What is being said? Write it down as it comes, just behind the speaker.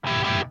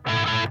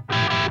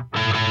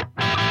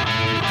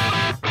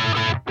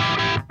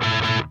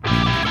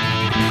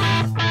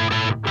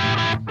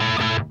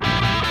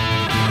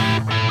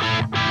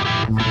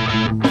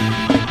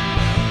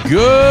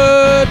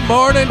Good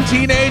morning,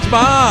 teenage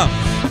moms.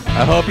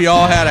 I hope you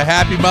all had a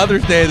happy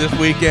Mother's Day this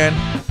weekend,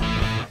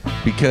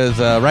 because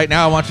right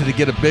now I want you to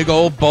get a big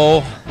old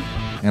bowl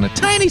and a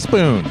tiny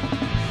spoon,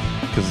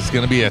 because it's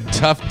going to be a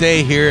tough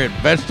day here at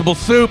Vegetable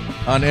Soup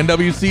on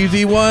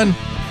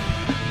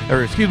NWCZ1,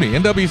 or excuse me,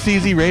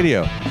 NWCZ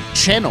Radio.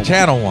 Channel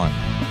 1.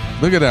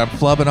 Look at that, I'm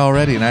flubbing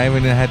already, and I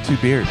haven't even had 2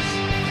 beers.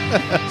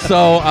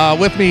 So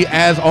with me,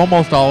 as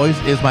almost always,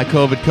 is my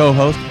COVID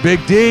co-host,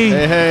 Big D.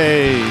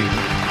 Hey.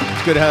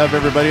 It's good to have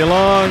everybody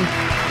along.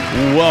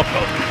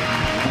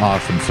 Welcome.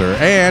 Awesome, sir.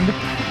 And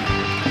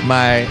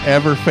my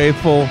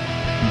ever-faithful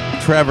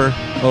Trevor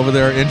over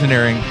there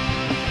engineering.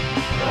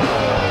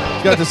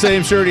 He's got the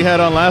same shirt he had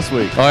on last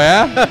week. Oh,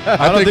 yeah?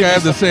 I think I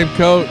have the same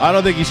coat. I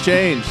don't think he's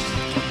changed.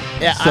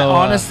 Yeah, So,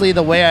 honestly,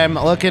 the way I'm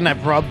looking, I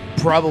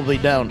probably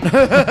don't.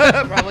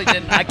 Probably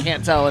didn't. I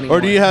can't tell anymore.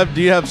 Or do you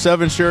have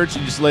 7 shirts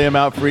and you just lay them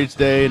out for each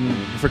day and you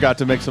forgot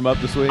to mix them up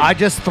this week? I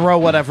just throw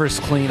whatever's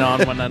clean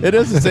on when I'm... It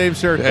is the same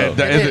shirt, though.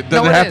 Does it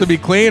have to be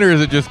clean, or is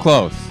it just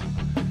close?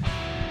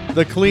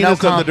 The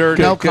cleanest of the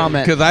dirty. No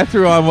comment. Because I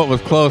threw on what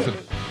was close. And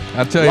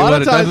I'll tell you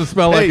what, it doesn't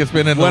smell like it's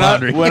been in the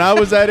laundry. When I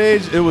was that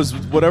age, it was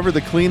whatever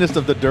the cleanest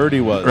of the dirty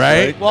was.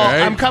 Right? Well,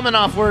 right? I'm coming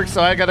off work,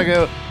 so I gotta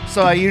go.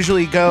 So I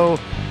usually go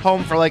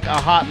home for like a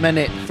hot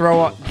minute,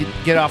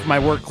 get off my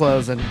work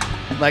clothes, and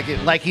like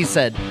he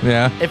said,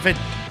 Yeah. if it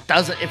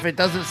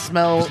doesn't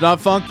smell, It's not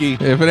funky.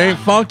 If it ain't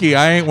funky,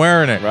 I ain't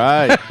wearing it.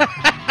 Right.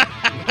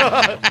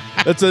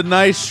 It's a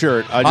nice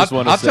shirt. I just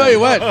want to say. I'll tell you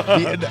what.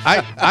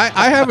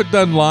 I haven't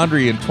done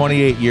laundry in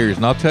 28 years,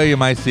 and I'll tell you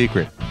my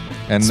secret.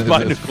 And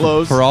Spider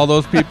clothes. For all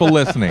those people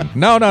listening.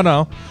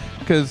 No.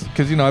 Because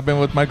I've been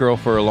with my girl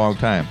for a long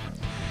time.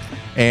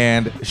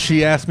 And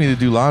she asked me to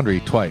do laundry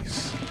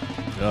twice.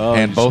 Oh,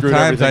 and you both screwed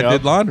times I everything did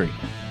up? laundry.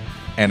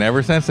 And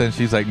ever since then,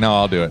 she's like, no,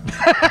 I'll do it.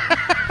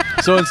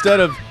 So instead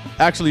of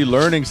actually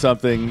learning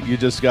something, you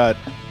just got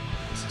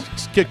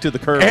kicked to the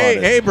curb.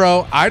 Hey,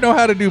 bro, I know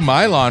how to do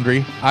my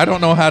laundry. I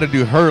don't know how to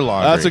do her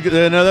laundry.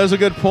 That's a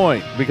good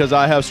point, because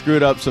I have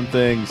screwed up some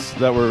things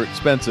that were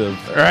expensive.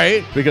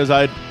 Right? Because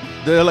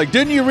they're like,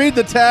 didn't you read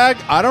the tag?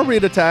 I don't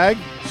read a tag.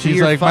 She's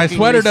Your like, my fucking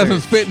sweater research.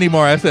 doesn't fit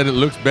anymore. I said, it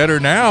looks better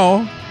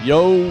now.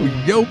 Yo,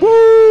 Yo,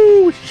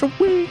 woo,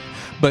 sweet.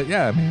 But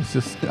yeah, I mean, it's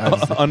just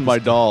on my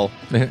doll.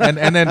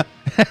 and then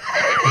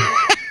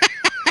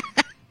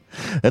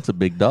that's a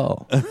big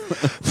doll.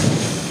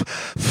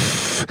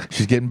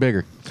 She's getting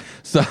bigger.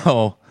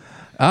 So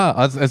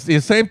it's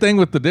the same thing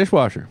with the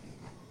dishwasher.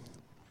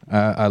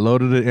 I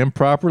loaded it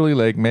improperly,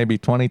 like maybe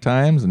 20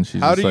 times, and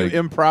she's How just do you like,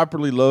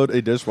 improperly load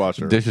a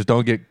dishwasher? dishes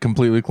don't get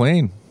completely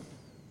clean.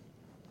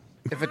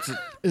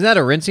 Is that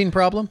a rinsing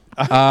problem?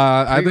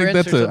 I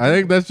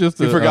think that's just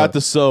you forgot the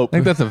soap. I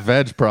think that's a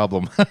veg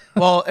problem.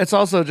 well, it's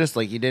also just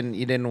like you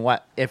didn't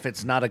what if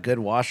it's not a good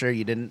washer,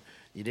 you didn't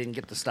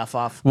get the stuff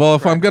off. Well,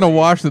 if I'm gonna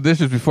wash the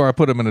dishes before I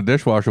put them in a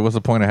dishwasher, what's the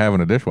point of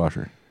having a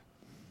dishwasher?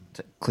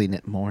 to clean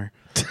it more.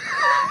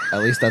 At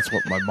least that's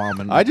what my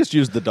mom and I just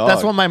used the dog.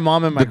 that's what my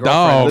mom and my The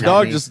dog.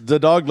 girlfriend the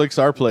dog licks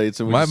our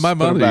plates, and we My just put them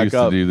mother back used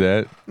up. to do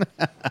that.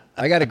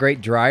 I got a great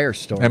dryer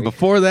story. And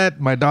before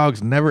that, my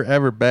dogs never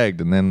ever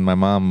begged, and then my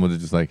mom was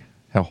just like,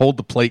 hold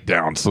the plate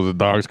down so the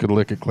dogs could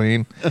lick it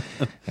clean.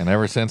 And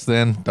ever since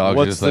then, dogs are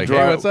What's just the like,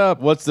 dryer? hey, what's up?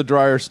 What's the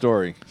dryer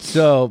story?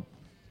 So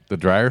The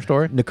dryer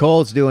story?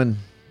 Nicole's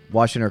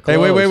washing her Hey,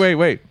 clothes.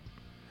 wait.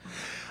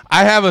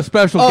 I have a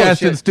special Oh,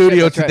 guest in shit.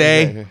 studio That's right.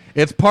 today. Yeah.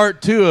 It's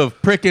part 2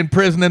 of Prick in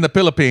Prison in the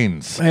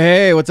Philippines.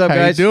 Hey, what's up, How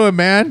guys? you doing,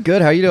 man?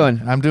 Good. How you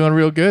doing? I'm doing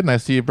real good, and I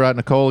see you brought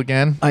Nicole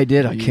again. I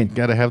did. I You can't.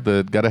 gotta have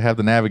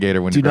the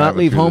navigator when Do you're not driving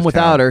leave through home this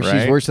without town, her.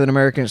 right? She's worse than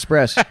American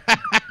Express.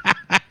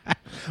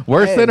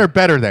 Worse Hey. than or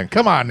better than?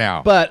 Come on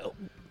now. But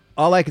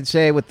all I can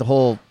say with the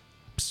whole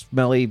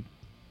smelly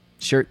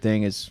shirt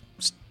thing is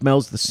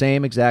smells the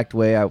same exact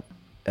way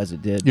as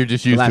it did. You're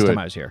just the used last to time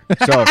it. I was here.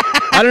 So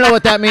I don't know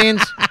what that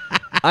means.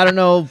 I don't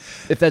know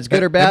if that's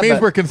good or bad. It means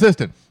but- we're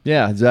consistent,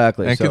 yeah,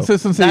 exactly. and So-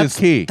 consistency is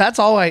key. That's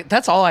all I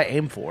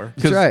aim for.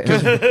 That's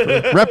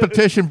right.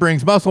 Repetition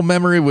brings muscle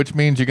memory, which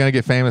means you're gonna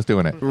get famous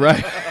doing it.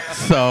 Right.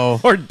 So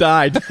Or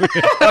died.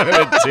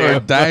 or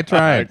die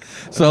trying.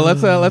 So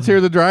let's hear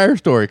the dryer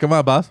story. Come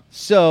on, boss.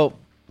 So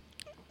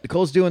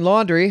Nicole's doing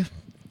laundry,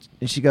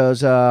 and she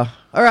goes, all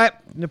right,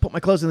 I'm going to put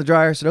my clothes in the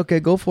dryer. I said, okay,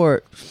 go for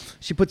it.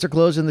 She puts her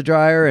clothes in the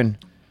dryer, and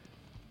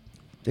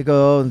they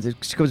go, and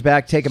she comes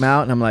back, take them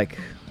out, and I'm like,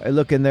 I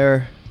look in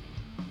there,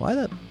 why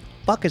the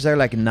fuck is there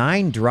like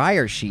 9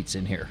 dryer sheets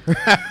in here?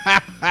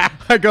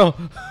 I go,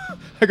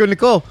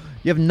 Nicole,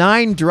 you have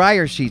 9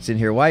 dryer sheets in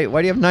here. Why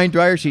do you have 9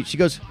 dryer sheets? She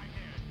goes,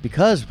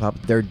 because, Pop,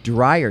 they're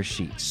dryer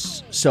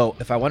sheets. So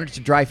if I wanted it to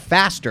dry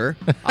faster,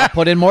 I'll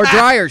put in more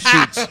dryer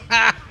sheets.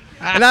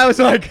 And I was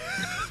like,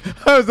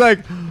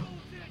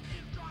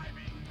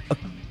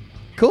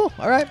 cool,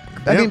 all right.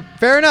 I mean,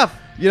 fair enough.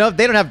 You know,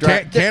 they don't have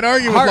dryers. Can't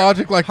argue with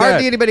logic like that.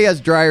 Hardly anybody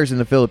has dryers in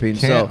the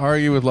Philippines. Can't so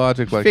argue with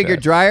logic like figure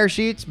that. dryer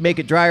sheets, make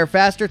it dryer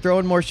faster, throw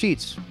in more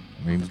sheets.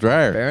 Means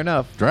dryer. Fair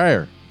enough.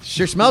 Dryer.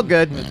 Sure smelled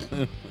good,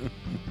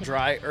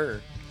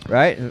 Dryer.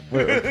 right?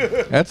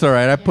 That's all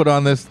right. I put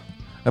on this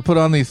I put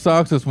on these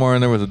socks this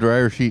morning. There was a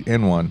dryer sheet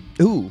in one.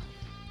 Ooh.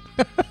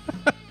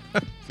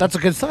 That's a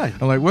good sign.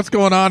 I'm like, what's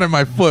going on in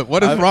my foot?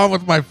 What is wrong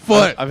with my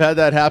foot? I've had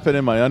that happen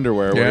in my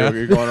underwear. Yeah. Where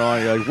you're going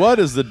on, you're like, what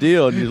is the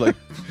deal? And you like,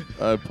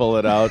 I pull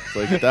it out. It's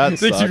like, that Think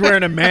she's sucks.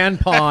 wearing a man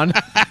pawn.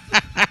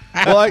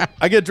 Well,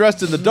 I get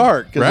dressed in the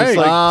dark because Right. it's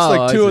like, Oh, it's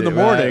like I 2 in the see.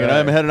 morning Right, and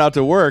I'm right. heading out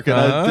to work and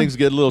Uh-huh. things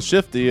get a little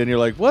shifty and you're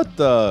like, what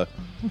the?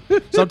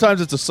 Sometimes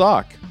it's a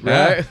sock.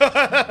 Right?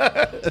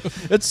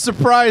 It's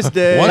surprise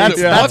day. Once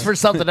That's for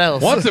something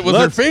else. Once it was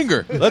her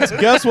finger. Let's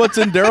guess what's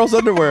in Daryl's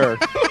underwear.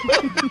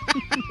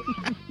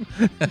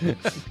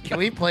 Can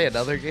we play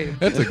another game?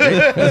 That's a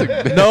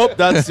great. Nope,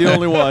 that's the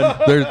only one.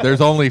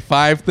 There's only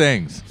 5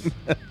 things,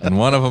 and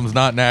one of them's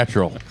not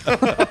natural.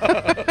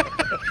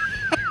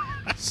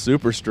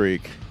 Super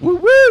streak. Woo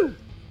woo!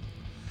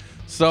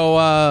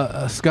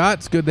 So, Scott,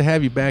 it's good to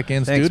have you back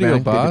in Thanks, studio,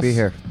 man. Good to boss. be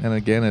here. And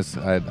again,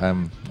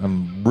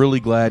 I'm really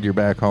glad you're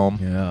back home.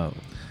 Yeah.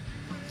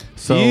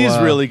 So He's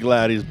uh, really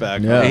glad he's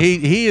back. Yeah. home.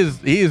 he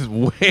is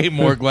way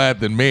more glad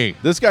than me.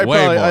 This guy way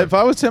probably. more. If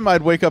I was him,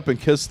 I'd wake up and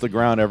kiss the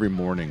ground every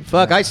morning.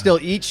 Fuck, I still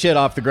eat shit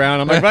off the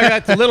ground. I'm like,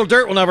 that little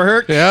dirt will never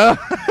hurt. Yeah,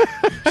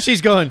 She's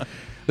going,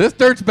 this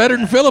dirt's better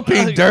than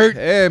Philippine dirt.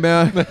 hey,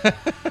 man.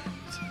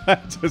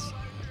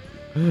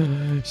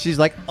 She's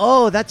like,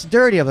 oh, that's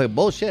dirty. I'm like,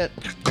 bullshit.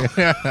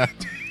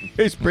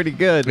 It's pretty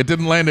good. It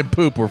didn't land in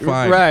poop. We're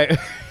fine. Right.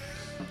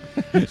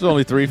 There's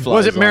only 3 flies.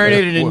 Was it on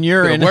marinated in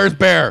urine? Where's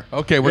Bear?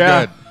 Okay, we're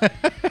Yeah.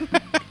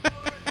 good.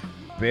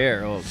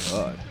 Bear. Oh,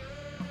 God.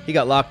 He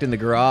got locked in the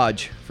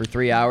garage for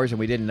 3 hours, and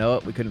we didn't know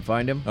it. We couldn't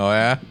find him. Oh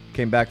yeah.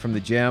 Came back from the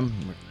gym.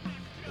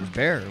 Where's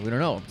Bear? We don't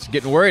know. I was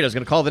getting worried. I was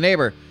going to call the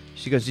neighbor.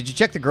 She goes, did you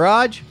check the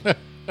garage?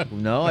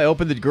 No. I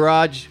opened the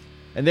garage,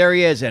 and there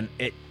he is, and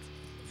it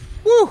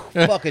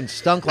fucking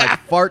stunk like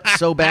fart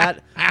so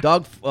bad.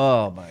 Dog.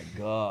 Oh, my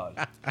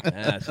God.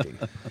 Nasty.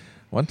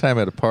 One time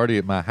at a party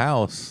at my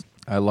house,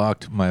 I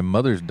locked my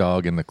mother's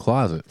dog in the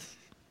closet,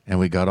 and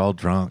we got all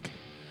drunk,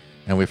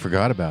 and we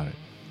forgot about it.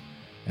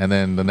 And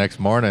then the next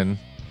morning,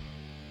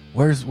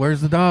 where's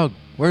the dog?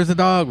 Where's the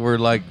dog? We're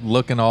like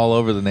looking all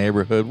over the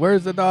neighborhood.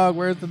 Where's the dog?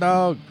 Where's the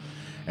dog?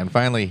 And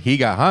finally, he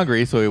got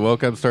hungry, so he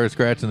woke up and started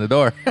scratching the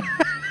door.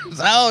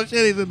 Oh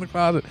shit, he's in the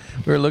closet.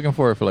 We were looking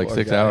for it for like Poor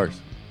 6 guy. hours.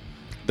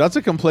 That's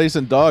a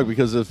complacent dog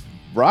because if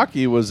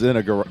Rocky was in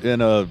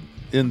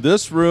in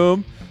this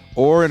room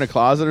or in a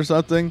closet or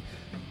something,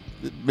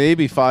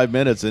 maybe 5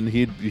 minutes and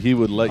he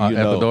would let you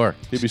At know. the door.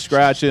 He'd be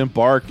scratching,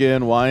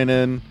 barking,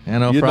 whining. You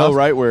know, you know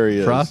right where he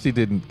is. Frosty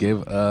didn't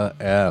give a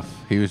F.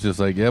 He was just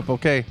like, yep,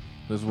 okay,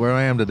 this is where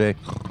I am today.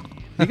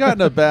 He got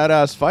in a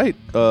badass fight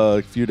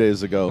a few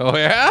days ago. Oh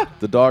yeah?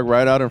 The dog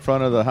right out in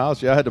front of the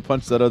house. Yeah, I had to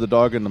punch that other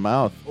dog in the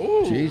mouth.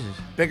 Jesus.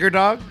 Bigger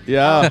dog?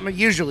 Yeah. It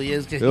usually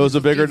is. It was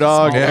a bigger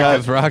dog. Yeah,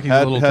 'cause Rocky's a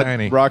little had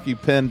tiny. Rocky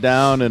pinned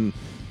down and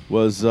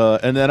was,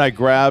 and then I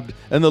grabbed,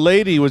 and the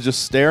lady was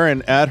just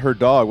staring at her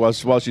dog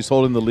while she's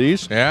holding the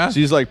leash. Yeah?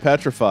 She's like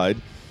petrified.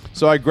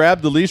 So I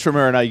grabbed the leash from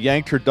her and I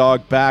yanked her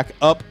dog back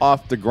up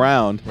off the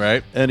ground.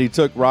 Right. And he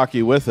took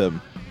Rocky with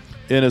him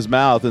in his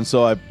mouth. And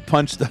so I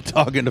punched the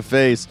dog in the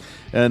face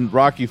and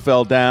Rocky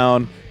fell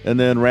down and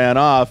then ran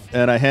off.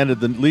 And I handed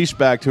the leash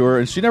back to her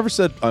and she never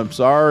said, I'm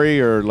sorry,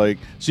 or like,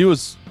 she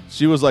was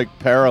like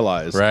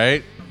paralyzed.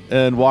 Right?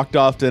 And walked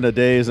off in a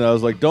daze, and I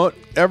was like, "Don't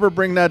ever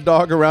bring that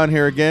dog around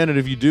here again. And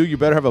if you do, you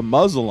better have a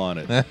muzzle on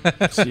it."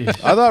 I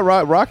thought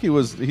Rocky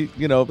was,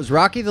 Was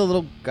Rocky the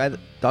little guy,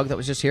 dog that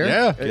was just here?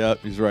 Yeah. yeah,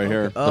 he's right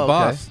here. Oh,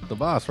 The okay.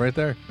 boss right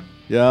there.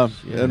 Yeah,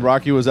 and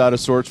Rocky was out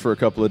of sorts for a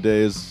couple of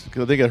days.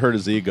 'Cause I think it hurt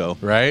his ego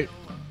Right?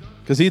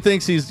 because he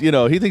thinks he's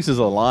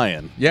a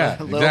lion. Yeah.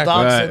 Little exactly.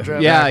 dog Right.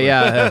 syndrome. Yeah,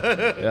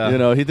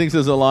 yeah. He thinks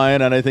he's a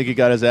lion, and I think he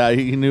got his ass.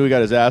 He knew he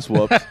got his ass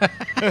whooped.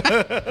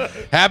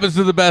 Happens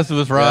to the best of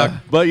us, Rock.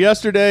 But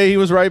yesterday he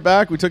was right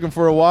back. We took him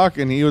for a walk,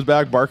 and he was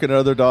back barking at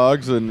other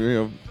dogs.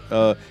 And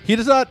he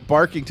does not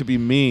barking to be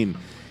mean.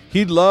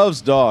 He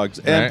loves dogs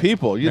and Right.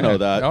 people. You know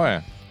that. Oh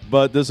yeah.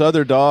 But this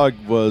other dog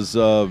was,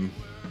 it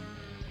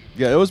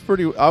was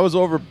pretty. I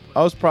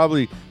was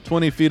probably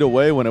 20 feet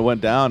away when it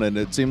went down, and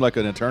it seemed like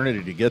an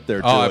eternity to get there.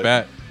 Oh, to I it,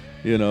 bet.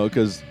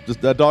 because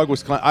that dog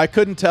was. I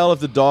couldn't tell if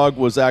the dog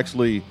was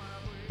actually.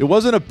 It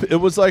wasn't a. It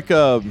was like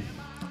a.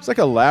 It's like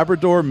a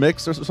Labrador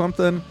mix or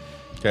something.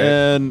 Okay.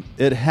 And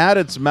it had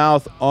its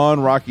mouth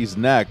on Rocky's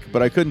neck,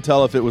 but I couldn't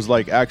tell if it was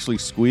like actually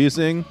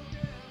squeezing.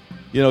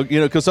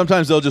 Because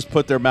sometimes they'll just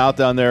put their mouth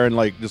down there and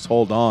like just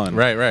hold on.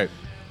 Right.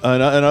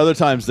 And other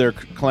times they're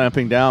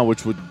clamping down,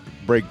 which would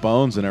break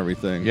bones and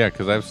everything. Yeah,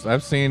 because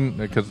I've seen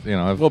pit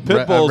Well, bulls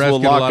pit bulls will a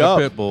lock lot up.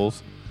 of pit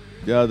bulls.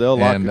 Yeah, they'll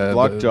lock, And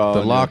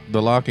lockjaw.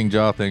 the locking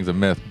jaw thing's a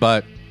myth,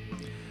 but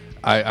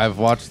I've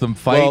watched them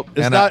fight, Well,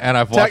 it's and not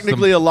I've watched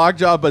technically them. a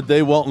lockjaw, but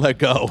they won't let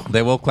go.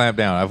 They will clamp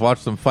down. I've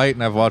watched them fight,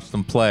 and I've watched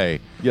them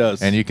play.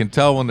 Yes. And you can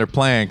tell when they're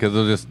playing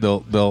because they'll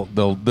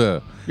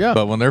do. Yeah.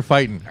 But when they're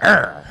fighting,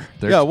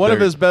 One of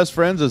his best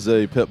friends is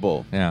a pit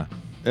bull, Yeah.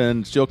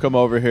 and she'll come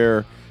over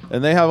here,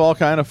 and they have all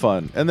kind of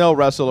fun, and they'll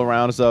wrestle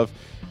around and stuff,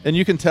 and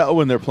you can tell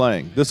when they're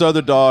playing. This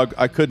other dog,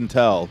 I couldn't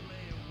tell,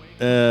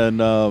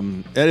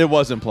 and it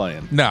wasn't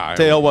playing. No.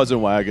 Tail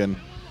wasn't wagging.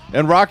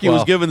 And Rocky was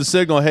Well- giving the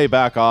signal, hey,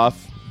 back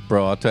off.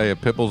 Bro, I'll tell you,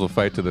 pit bulls will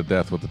fight to the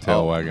death with the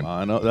tail wagging.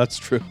 I know, that's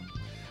true.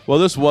 Well,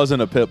 this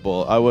wasn't a pit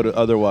bull. I would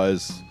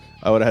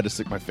have had to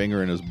stick my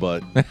finger in his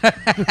butt.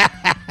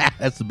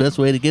 That's the best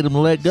way to get him to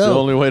let It's the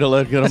only way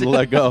to get him to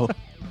let go.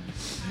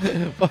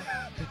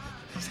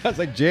 Sounds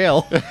like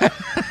jail.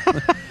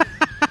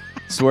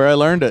 That's where I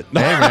learned it.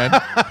 Hey,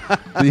 man.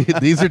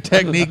 These are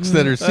techniques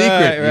that are secret.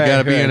 Right, You got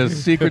to be right. in a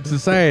secret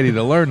society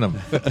to learn them.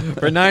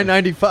 For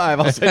 $9.95,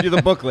 I'll send you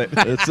the booklet.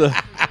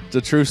 It's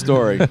a true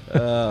story.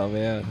 Oh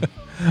man.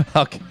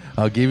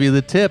 I'll give you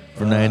the tip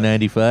for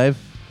 $9.95.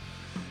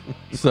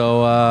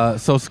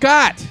 So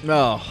Scott,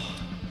 No.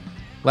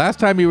 last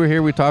time you were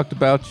here, we talked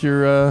about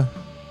your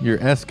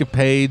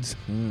escapades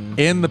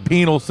in the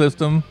penal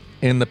system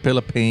in the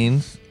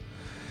Philippines.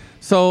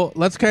 So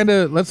let's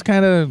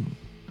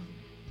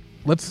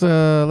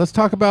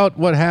talk about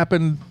what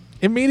happened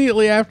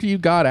immediately after you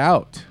got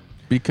out,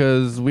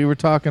 because we were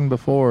talking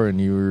before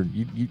and you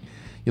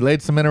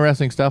laid some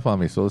interesting stuff on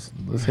me. So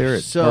let's hear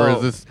it. So- or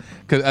is this?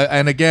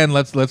 And again,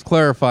 let's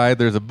clarify.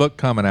 There's a book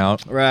coming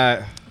out,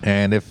 Right.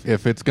 and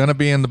if it's gonna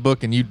be in the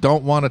book and you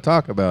don't want to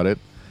talk about it,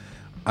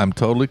 I'm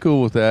totally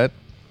cool with that.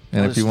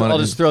 And if you want, I'll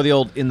just throw the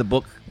old in the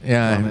book.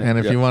 yeah, comment. and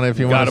if you want,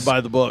 Gotta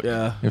buy the book.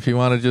 Yeah. if you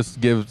want to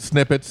just give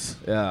snippets,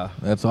 Yeah.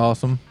 that's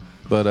awesome.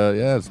 But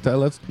yeah,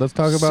 let's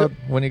talk about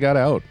when you got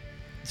out.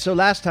 So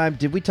last time,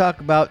 did we talk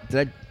about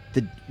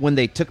when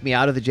they took me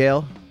out of the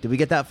jail? Did we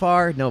get that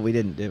far? No, we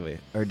didn't, did we?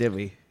 Or did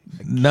we?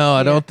 No,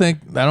 I don't think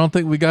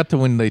we got to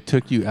when they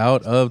took you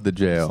out of the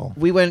jail.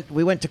 We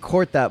went to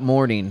court that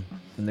morning,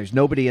 and there's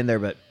nobody in there,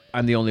 but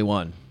I'm the only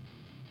one.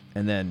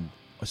 And then,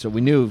 so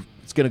we knew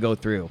it's gonna go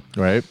through.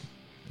 Right?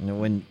 You know,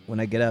 when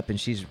I get up and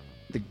she's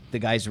the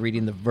guy's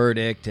reading the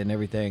verdict and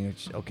everything,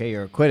 it's okay,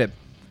 you're acquitted.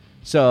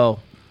 So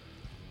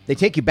they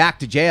take you back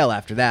to jail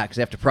after that because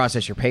they have to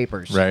process your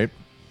papers. Right.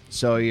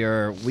 So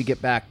we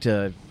get back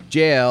to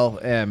jail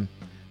and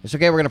it's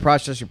okay. We're gonna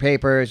process your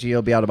papers.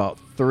 You'll be out about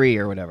 3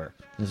 or whatever.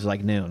 This is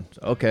like noon.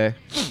 So, okay.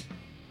 And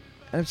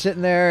I'm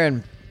sitting there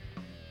and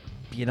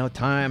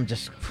time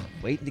just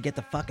waiting to get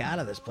the fuck out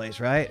of this place,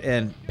 right?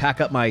 And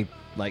pack up my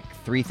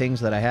 3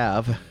 things that I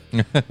have.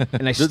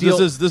 And I steal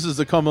This is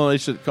the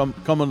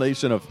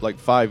culmination of like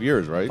 5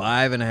 years, right?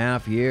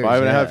 5.5 years.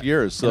 5.5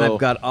 years. So and I've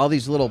got all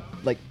these little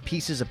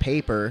pieces of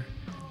paper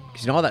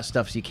because all that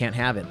stuff you can't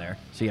have in there,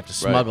 so you have to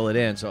smuggle it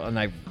in. So and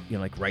I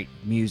write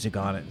music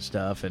on it and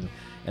stuff, and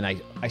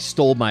I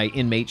stole my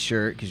inmate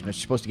shirt because you're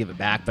supposed to give it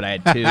back, but I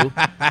had 2.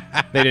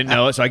 They didn't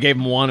know it, so I gave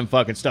them one and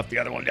fucking stuffed the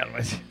other one down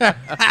my.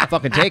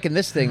 Fucking taking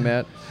this thing,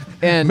 man.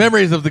 And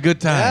Memories of the good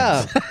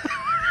times. yeah.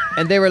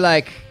 And they were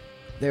like,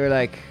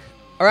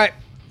 all right,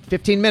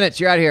 15 minutes,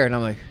 you're out here. And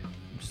I'm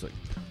just like,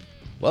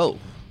 whoa.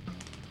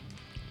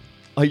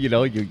 Oh,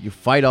 you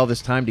fight all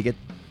this time to get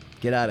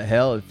out of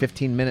hell. In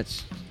 15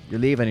 minutes, you're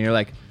leaving. And you're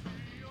like,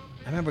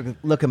 I remember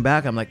looking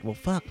back, I'm like, well,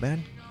 fuck,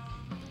 man.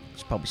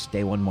 Should probably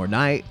stay one more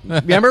night.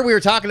 Remember we were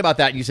talking about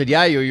that, and you said,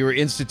 yeah, you were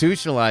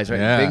institutionalized, right?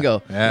 Yeah.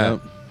 Bingo. Yeah.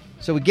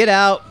 So we get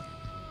out,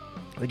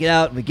 we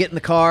get in the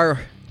car,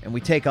 and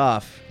we take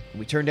off.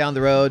 We turn down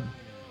the road,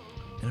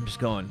 and I'm just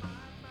going,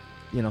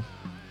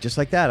 just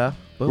like that, huh?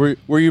 Boom.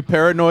 were you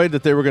paranoid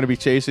that they were going to be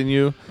chasing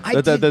you?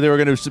 That they were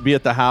going to be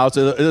at the house?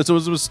 It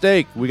was a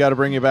mistake. We got to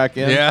bring you back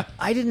in. Yeah.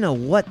 I didn't know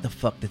what the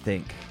fuck to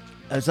think.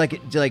 I was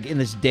like in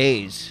this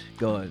daze,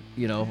 going,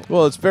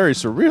 Well, it's very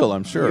surreal,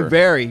 I'm sure.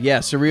 very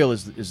surreal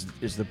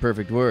is the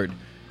perfect word,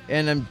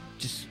 and I'm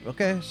just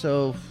okay.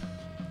 So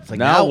it's like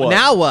Now what?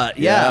 Now what?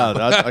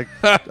 Yeah.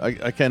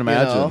 I can't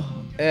imagine.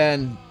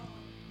 And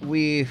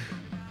we're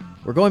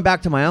going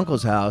back to my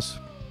uncle's house,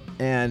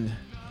 and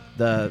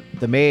the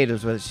maid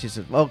was with us. She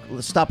said, "Well,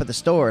 let's stop at the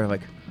store." I'm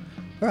like,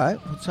 "All right,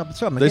 let's stop at the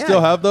store." I'm like, They "Yeah."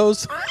 still have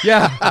those?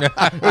 Yeah,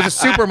 it was a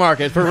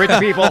supermarket for rich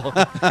people.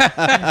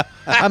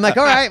 I'm like,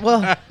 "All right,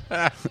 well."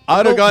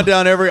 I'd have gone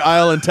down every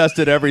aisle and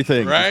tested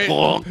everything. Right.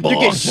 You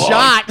get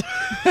shot.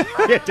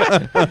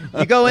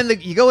 You go in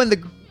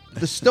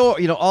the store.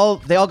 They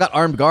all got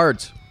armed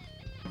guards.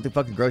 The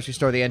fucking grocery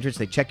store, the entrance,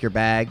 they check your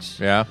bags.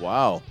 Yeah.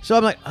 Wow. So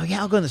I'm like, oh yeah,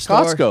 I'll go in the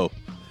store. Costco.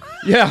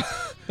 Yeah.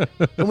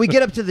 And we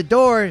get up to the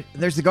door, and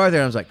there's the guard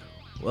there. And I was like,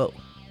 whoa.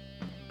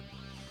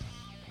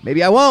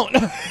 Maybe I won't.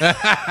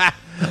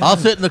 I'll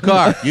sit in the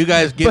car. You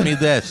guys give me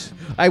this.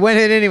 I went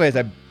in anyways.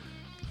 I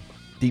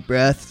deep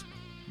breath,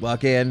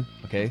 walk in.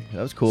 Okay,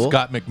 that was cool.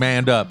 Scott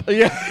McMahon up.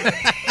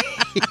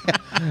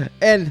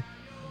 And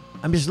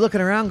I'm just looking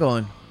around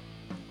going,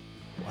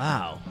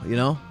 wow,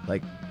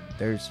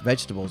 there's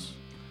vegetables.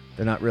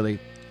 They're not really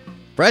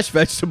fresh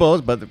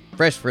vegetables, but they're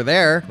fresh for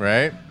there.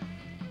 Right.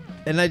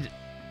 And I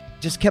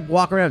just kept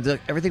walking around.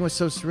 Everything was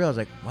so surreal. I was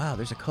like, wow,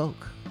 there's a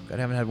Coke. I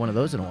haven't had one of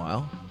those in a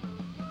while.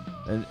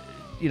 And,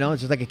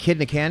 it's just like a kid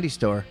in a candy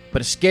store,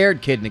 but a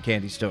scared kid in a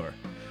candy store.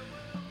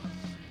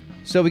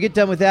 So we get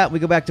done with that. We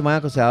go back to my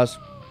uncle's house.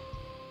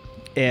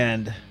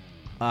 And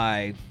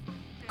I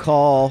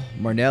call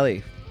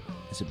Marnelli.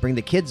 I said, bring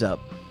the kids up.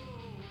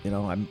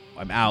 I'm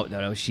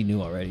out. She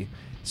knew already.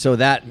 So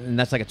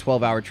that's like a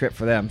 12-hour trip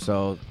for them.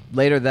 So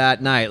later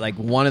that night, like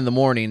 1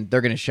 a.m,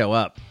 they're going to show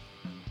up.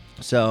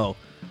 So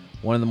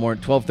 1 a.m,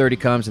 12:30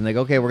 comes, and they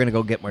go, okay, we're going to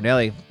go get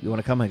Marnelli. You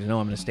want to come? I go, no,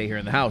 I'm going to stay here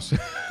in the house.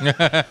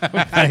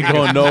 I ain't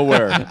going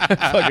nowhere.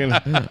 Fucking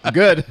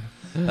good.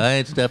 I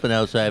ain't stepping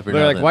outside for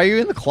They're nothing. like, why are you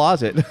in the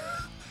closet?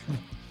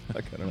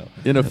 Like, I don't know.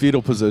 In a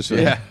fetal position.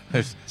 Yeah.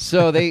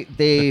 So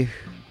they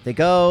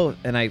go,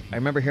 and I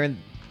remember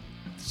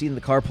seeing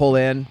the car pull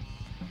in,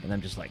 and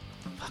I'm just like,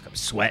 fuck, I'm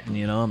sweating,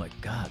 you know. I'm like,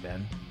 God,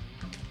 man,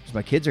 'cause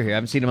my kids are here. I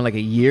haven't seen them in like a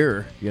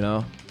year, you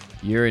know,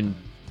 year and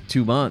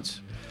 2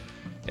 months,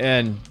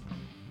 and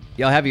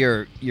y'all have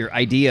your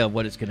idea of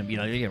what it's gonna be. You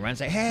know, you run and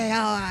say, hey,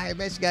 I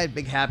miss you guys,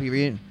 big happy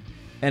reunion,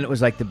 and it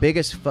was like the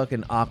biggest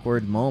fucking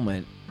awkward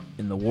moment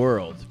in the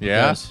world.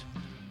 Yeah? because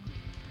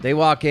they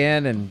walk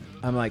in, and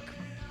I'm like,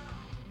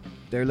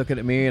 they're looking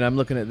at me, and I'm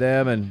looking at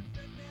them, and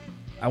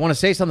I want to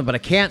say something, but I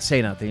can't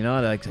say nothing, you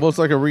know? Like, Well, it's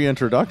like a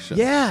reintroduction.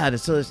 yeah,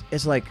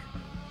 it's like,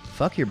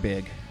 fuck, you're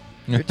big,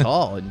 you're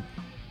tall, and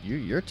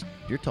you're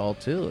tall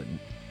too. And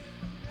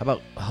how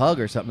about a hug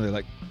or something? They're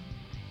like,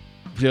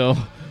 you know,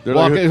 They're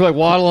walking, like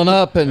waddling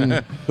up, and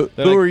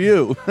Who are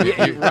you?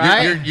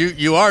 right,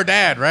 You are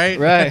dad, right?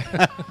 right.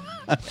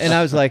 And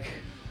I was like,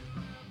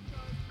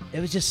 it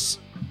was just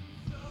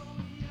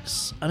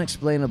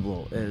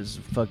unexplainable. It was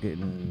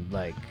fucking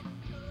like,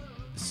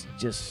 it's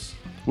just.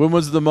 When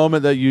was the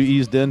moment that you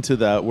eased into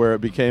that where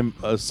it became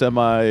a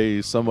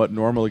somewhat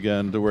normal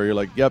again to where you're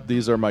like, yep,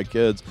 these are my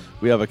kids.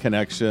 We have a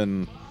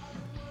connection.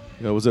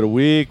 You know, was it a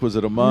week? Was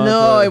it a month?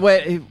 No, A it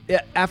went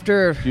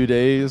after few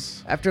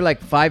days? After like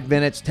 5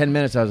 minutes, 10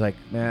 minutes, I was like,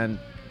 man,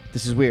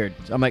 this is weird.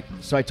 I'm like,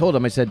 so I told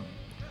him, I said,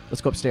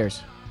 let's go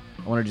upstairs.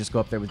 I want to just go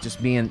up there with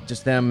just me and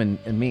just them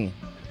and me.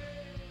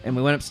 And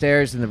we went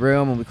upstairs in the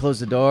room, and we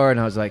closed the door, and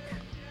I was like,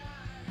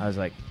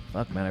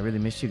 fuck, man, I really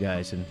miss you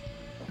guys. And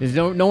there's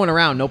no one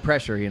around, no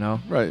pressure, you know.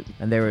 Right.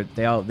 And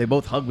they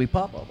both hugged me,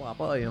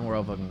 papa, you know, we're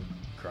all fucking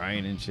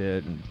crying and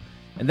shit. And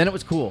then it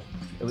was cool.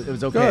 It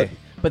was okay. Good.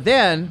 But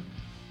then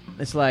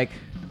it's like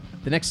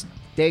the next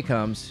day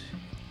comes,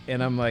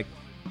 and I'm like,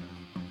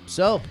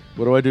 so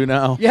What do I do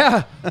now?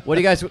 yeah, what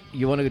do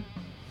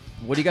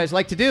you guys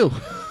like to do?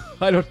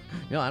 I'm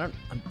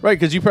Right,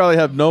 because you probably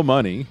have no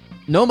money.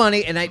 no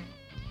money, and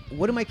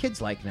what do my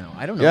kids like now?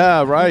 I don't know. Yeah, I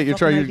have no right. You're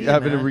fucking trying idea,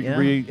 having to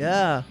man.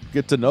 Yeah.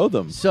 get to know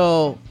them.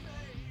 So,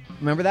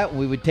 remember that?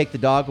 We would take the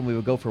dog and we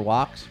would go for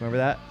walks. Remember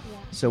that? Yeah.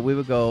 So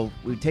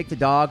we'd take the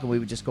dog and we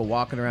would just go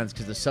walking around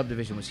because the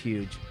subdivision was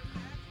huge.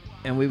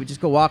 And we would just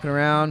go walking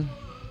around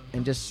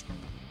and just,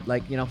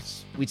 like, you know,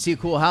 we'd see a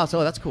cool house.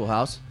 Oh, that's a cool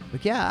house.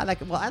 Like, yeah, I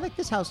like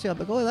this house too. I'm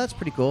like, oh, that's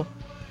pretty cool.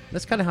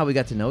 That's kind of how we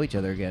got to know each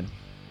other again.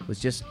 It was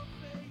just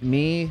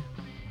me,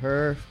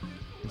 her,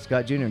 and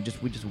Scott Jr.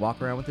 We just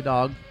walk around with the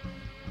dog.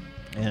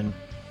 And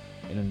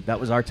that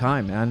was our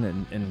time,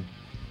 man. And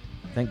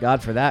thank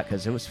God for that,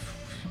 because it was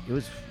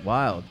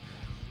wild.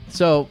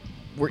 So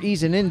we're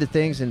easing into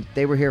things, and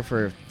they were here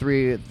for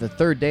the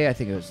third day. I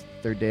think it was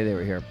the third day they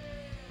were here.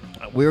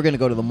 We were going to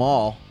go to the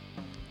mall,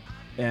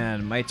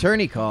 and my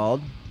attorney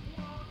called,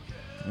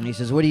 and he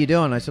says, what are you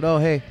doing? I said, oh,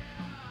 hey,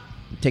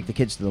 take the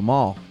kids to the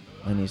mall.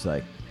 And he's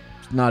like,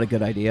 it's not a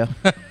good idea.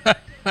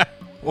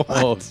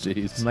 Oh,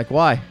 jeez. I'm like,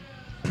 why?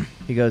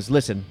 He goes,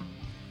 listen.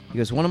 He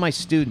goes, one of my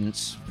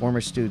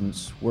former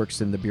students,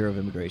 works in the Bureau of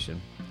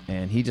Immigration,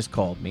 and he just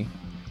called me,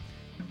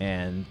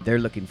 and they're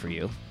looking for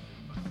you,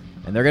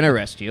 and they're going to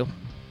arrest you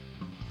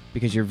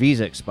because your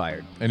visa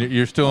expired. And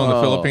you're still in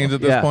the Philippines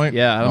at this yeah, point?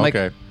 Yeah. And I'm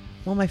okay. like,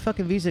 well, my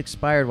fucking visa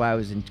expired while I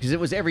was in, because it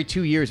was every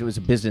 2 years, it was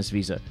a business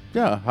visa.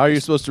 Yeah. How are you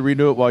supposed to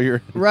renew it while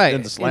you're Right.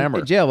 in the slammer?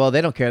 In jail. Well,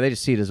 they don't care. They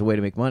just see it as a way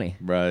to make money.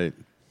 Right.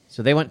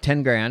 So they went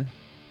 10 grand.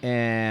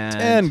 And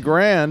 10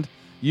 grand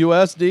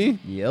USD?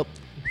 Yep.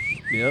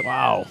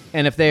 Wow.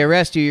 And if they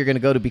arrest you, you're going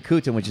to go to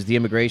Bicutan, which is the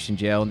immigration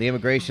jail, and the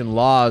immigration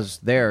laws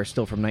there are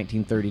still from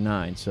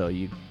 1939. So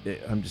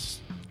I'm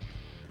just.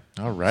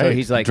 All right. So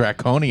he's like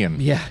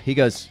draconian. Yeah. He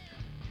goes,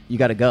 you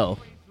got to go.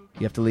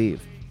 You have to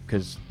leave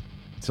because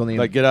it's only.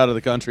 Like, get out of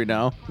the country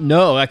now?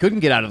 No, I couldn't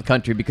get out of the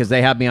country because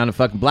they have me on a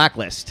fucking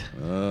blacklist.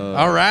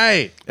 All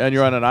right. And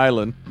you're on an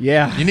island.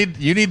 Yeah.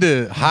 You need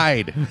to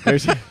hide.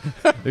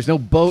 There's no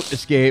boat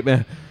escape,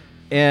 man.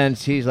 And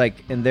he's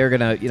like, and they're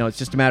gonna, you know, it's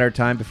just a matter of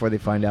time before they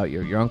find out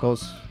your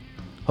uncles.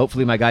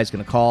 Hopefully, my guy's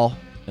gonna call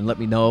and let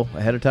me know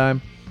ahead of time,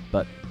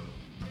 but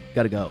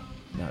gotta go.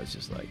 And I was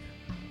just like,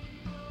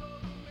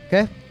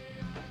 okay.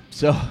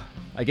 So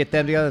I get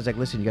them together. I was like,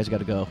 listen, you guys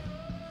gotta go.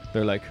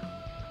 They're like,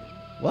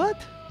 what?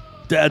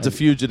 Dad's a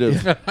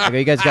fugitive. Okay,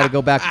 you guys gotta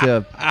go back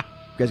to.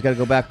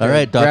 All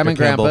right, Dr. Grandma and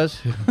Campbell. Grandpa's,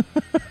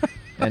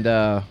 and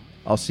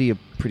I'll see you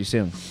pretty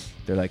soon.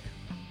 They're like,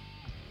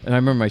 and I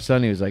remember my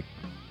son. He was like,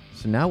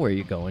 so now where are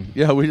you going?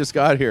 Yeah, we just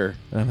got here.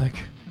 And I'm like,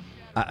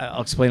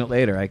 I'll explain it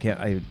later. I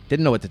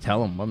didn't know what to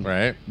tell him.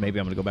 Right. Maybe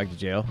I'm going to go back to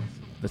jail.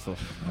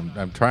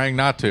 I'm trying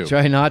not to.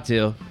 Try not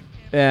to.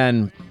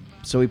 And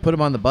so we put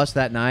him on the bus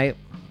that night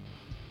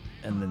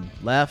and then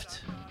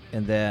left.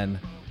 And then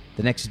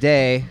the next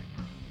day,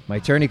 my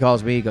attorney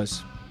calls me. He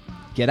goes,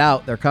 get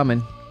out. They're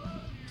coming.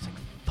 It's like,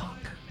 fuck.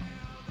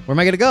 Where am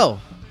I going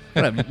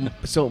to go?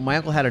 So my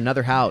uncle had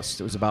another house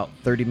that was about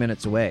 30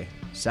 minutes away,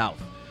 south.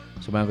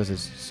 So my uncle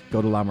says, go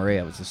to La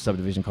Maria. It was a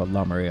subdivision called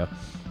La Maria.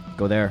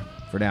 Go there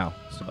for now.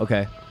 So,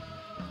 okay.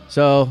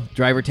 So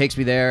driver takes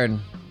me there,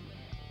 and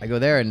I go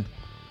there, and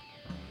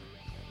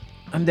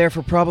I'm there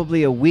for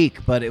probably a week,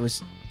 but it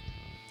was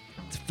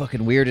the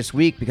fucking weirdest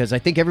week because I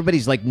think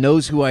everybody's like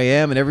knows who I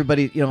am, and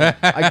everybody, you know,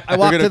 I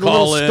walk to the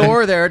little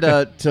store there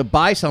to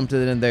buy something,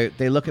 and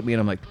they look at me,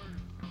 and I'm like,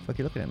 "Fuck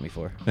you looking at me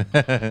for?"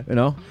 You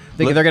know,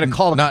 thinking they're gonna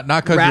call not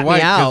because rat you're white,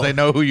 me out. because they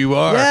know who you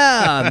are.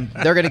 Yeah,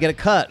 they're gonna get a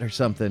cut or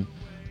something.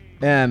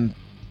 And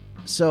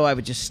so I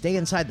would just stay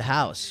inside the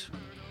house,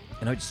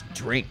 and I would just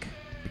drink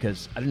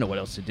because I didn't know what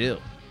else to do.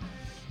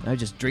 And I would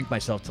just drink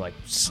myself till I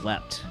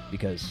slept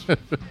because.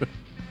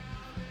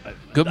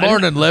 Good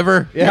morning,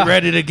 liver. Yeah. You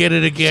ready to get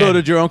it again? So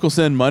did your uncle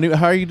send money?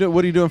 How are you doing?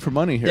 What are you doing for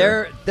money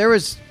here? There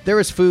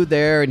was food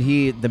there, and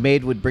the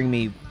maid would bring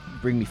me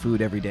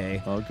food every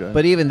day. Okay.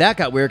 But even that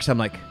got weird because I'm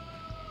like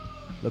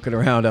looking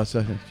around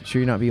outside. Sure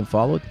you're not being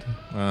followed?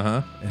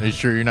 Are you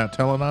sure you're not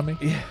telling on me?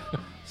 Yeah.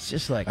 It's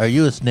just like, Are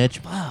you a snitch?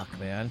 fuck,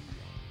 man.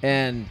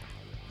 And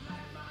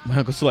my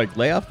uncle's like,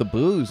 lay off the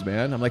booze,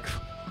 man. I'm like,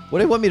 what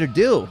do you want me to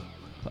do?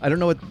 I don't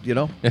know what, you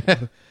know.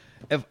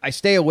 If I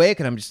stay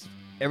awake and I'm just,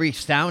 every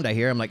sound I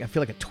hear, I'm like, I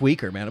feel like a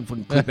tweaker, man. I'm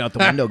fucking creeping out the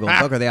window going,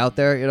 fuck, are they out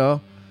there, you know?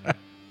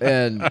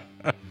 And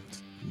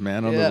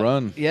Man on the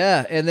run.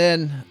 Yeah, and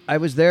then I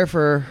was there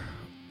for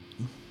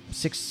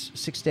six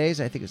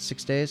days. I think it's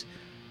 6 days.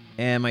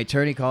 And my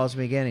attorney calls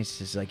me again. He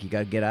says, like, you got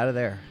to get out of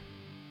there.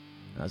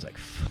 And I was like,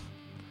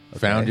 okay.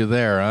 Found you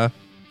there, huh?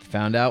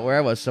 Found out where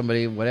I was,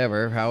 somebody,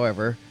 whatever,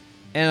 however.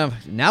 And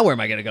now where am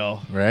I going to go?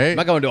 Right. I'm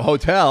not going to a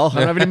hotel. I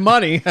don't have any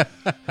money.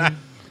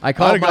 I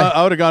called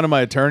I would have gone to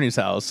my attorney's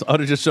house. I would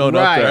have just shown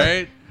up there.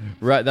 Right.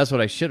 Right, that's what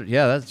I should.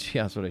 Yeah,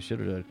 that's what I should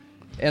have done.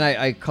 And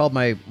I called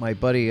my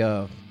buddy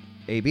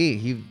AB.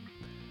 He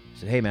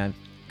said, "Hey man,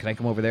 can I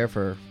come over there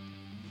for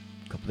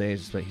a couple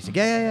days?" But he said,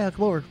 "Yeah,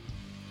 come over."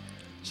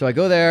 So I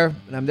go there,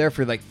 and I'm there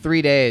for like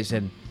 3 days,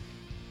 and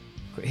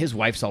his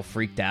wife's all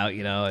freaked out,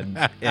 you know,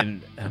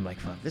 and I'm like,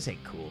 "Fuck, this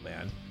ain't cool,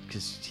 man,"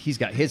 because he's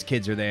got his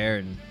kids are there,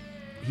 and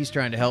he's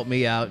trying to help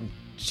me out, and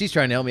she's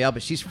trying to help me out,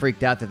 but she's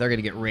freaked out that they're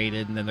gonna get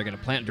raided, and then they're gonna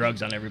plant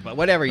drugs on everybody,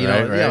 whatever, you know,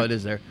 Right. you know it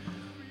is there.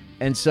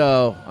 And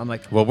so I'm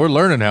like, Well, we're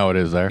learning how it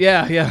is there.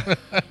 yeah.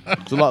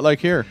 It's a lot like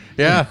here.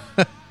 Yeah.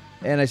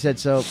 And I said,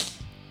 so,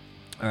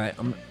 all right,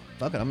 I'm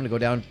going to go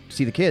down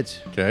see the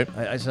kids. Okay.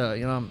 I said,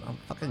 you know, I'm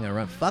fucking going to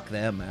run. Fuck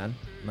them, man.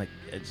 I'm like,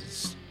 it's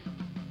just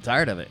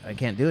tired of it. I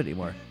can't do it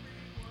anymore.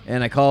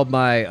 And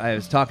I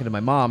was talking to my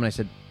mom, and I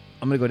said,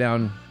 I'm going to go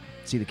down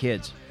see the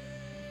kids.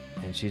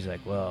 And she's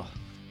like, well,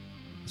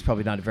 it's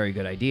probably not a very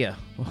good idea.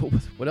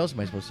 What else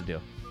am I supposed to do?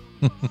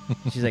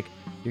 She's like,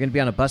 you're going to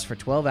be on a bus for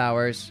 12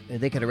 hours, and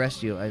they could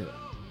arrest you.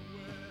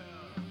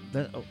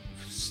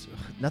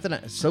 Nothing.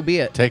 So be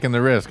it. Taking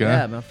the risk, huh?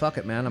 Yeah, man, fuck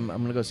it, man. I'm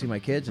going to go see my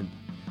kids and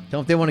tell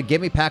them if they want to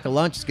get me, pack a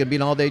lunch. It's going to be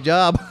an all-day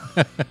job.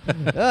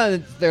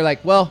 They're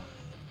like, well,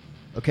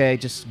 okay,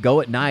 just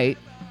go at night,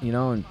 you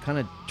know, and kind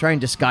of try and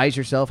disguise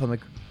yourself. I'm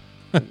like,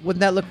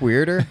 wouldn't that look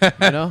weirder?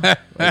 You know,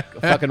 like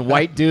a fucking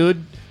white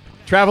dude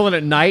traveling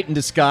at night in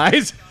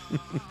disguise.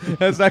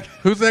 It's like,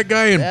 Who's that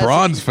guy in That's-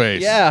 bronze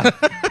face? yeah.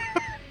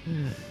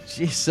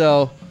 Jeez,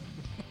 so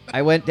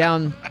I went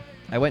down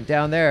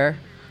there,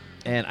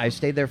 and I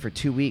stayed there for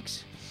 2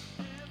 weeks.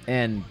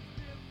 And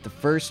the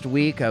first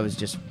week I was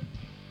just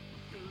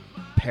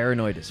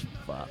paranoid as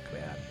fuck,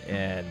 man.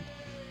 And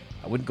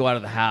I wouldn't go out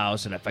of the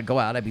house, and if I go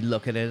out, I'd be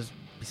looking at it.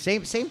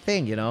 Same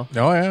thing, you know.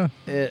 Oh,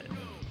 yeah.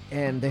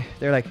 And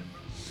they're like,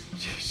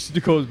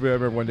 Nicole's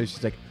remember one day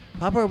she's like,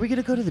 Papa, are we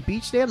gonna go to the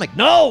beach today? I'm like,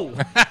 no,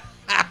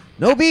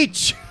 no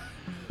beach,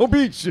 no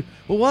beach.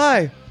 Well,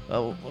 why?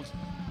 Oh, well,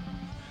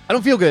 I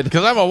don't feel good.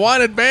 Because I'm a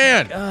wanted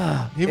man.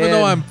 Even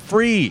though I'm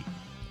free.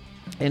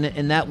 And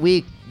in that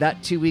week,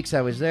 that 2 weeks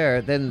I was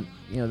there, then,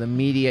 you know, the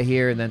media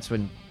here, and that's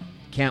when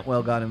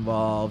Cantwell got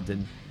involved,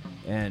 and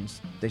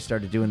they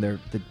started doing the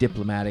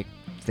diplomatic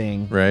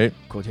thing, Right.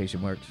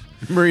 quotation marks.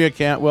 Maria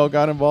Cantwell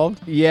got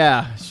involved.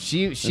 Yeah,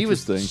 she was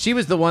Interesting.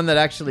 the one that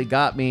actually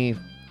got me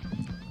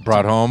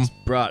Brought home.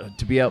 brought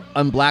to be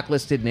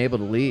unblacklisted and able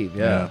to leave.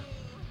 Yeah,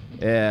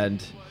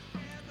 and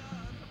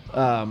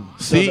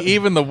See,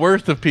 even the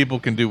worst of people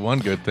can do one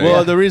good thing.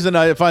 Well, the reason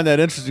I find that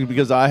interesting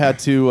because I had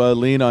to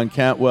lean on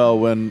Cantwell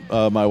when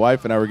my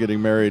wife and I were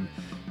getting married,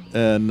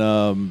 and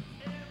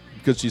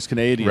because she's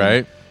Canadian,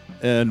 Right.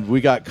 And we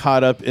got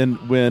caught up in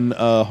when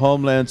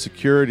Homeland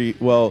Security,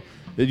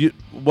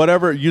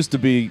 whatever it used to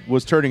be,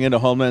 was turning into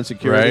Homeland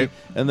Security, Right.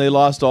 and they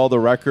lost all the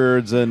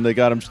records, and they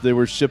got them. They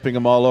were shipping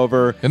them all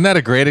over. Isn't that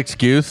a great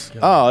excuse?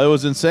 Oh, it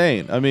was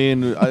insane. I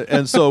mean,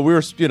 and so we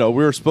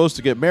were supposed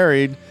to get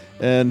married,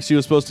 and she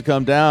was supposed to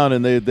come down,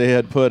 and they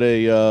had put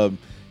a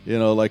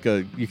like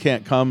a you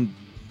can't come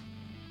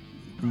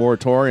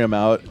moratorium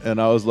out, and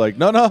I was like,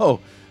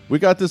 no, we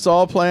got this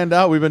all planned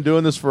out. We've been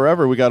doing this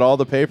forever. We got all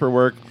the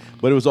paperwork,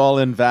 but it was all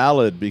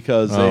invalid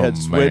because they Oh, had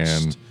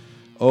switched man.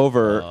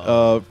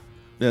 over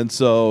And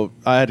so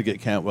I had to get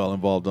Cantwell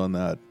involved on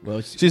that.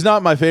 Well, She's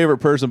not my favorite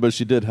person, but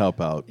she did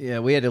help out. yeah,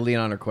 we had to lean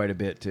on her quite a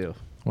bit too.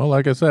 Well,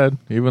 like I said,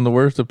 even the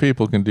worst of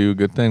people can do a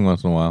good thing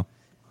once in a while.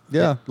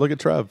 Yeah, look at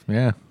Trev.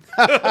 Yeah.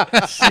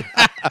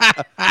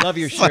 Love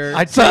your shirt.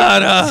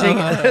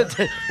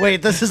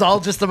 Wait, this is all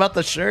just about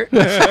the shirt?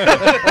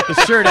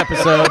 The shirt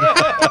episode.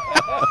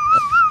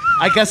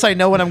 I guess I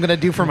know what I'm going to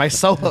do for my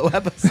solo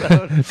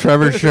episode.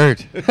 Trevor's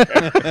shirt.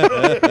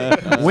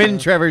 Win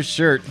Trevor's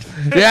shirt.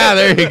 Yeah,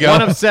 there you go.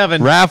 1 of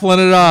 7. Raffling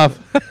it off.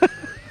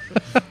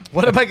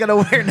 What am I going to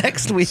wear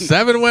next week?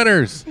 7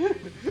 winners.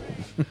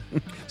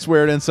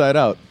 Swear it inside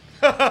out.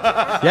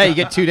 Yeah, you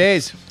get 2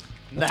 days.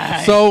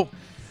 Nice. So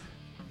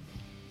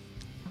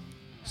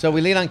So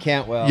we lean on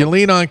Cantwell. you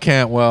lean on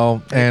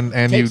Cantwell, and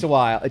It takes you, a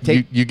while.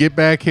 you get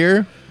back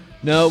here.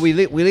 No, we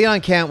lean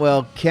on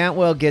Cantwell.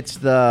 Cantwell gets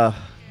the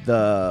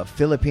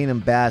Philippine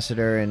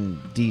ambassador in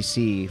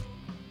D.C.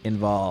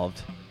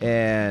 involved,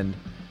 and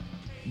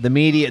the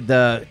media,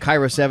 the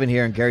Cairo 7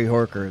 here, and Gary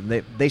Horker.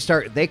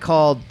 They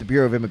called the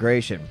Bureau of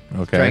Immigration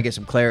to Okay. try and get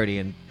some clarity,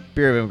 and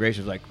Bureau of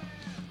Immigration was like,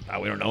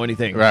 we don't know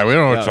anything. Right, we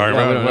don't know what you're Yeah,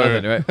 talking we don't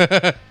know about.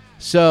 nothing, right?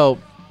 So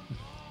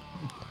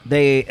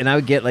I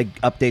would get like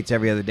updates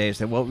every other day.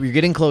 Say, well, you're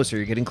getting closer.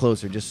 You're getting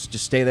closer. Just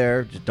stay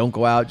there. Just don't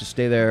go out. Just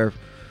stay there.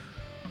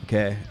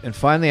 Okay. And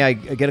finally, I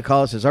get a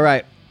call that says, all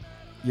right,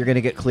 you're going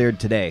to get cleared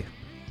today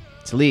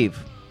to leave.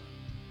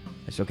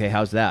 I said, okay,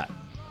 how's that?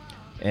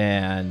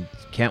 And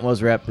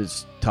Cantwell's rep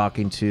is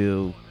talking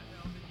to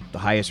the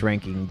highest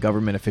ranking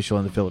government official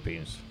in the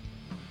Philippines.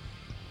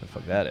 What the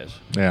fuck that is?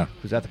 Yeah.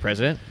 Was that the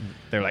president?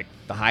 They're like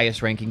the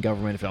highest ranking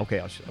government.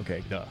 Okay,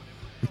 okay, duh.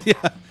 Yeah.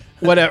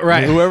 Whatever.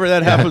 Right. Whoever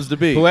that happens to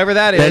be. Whoever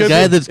that is. That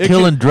guy that's It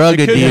killing drug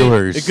it could be-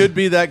 dealers. It could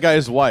be that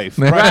guy's wife.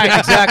 Right.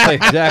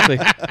 Exactly.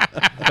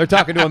 They're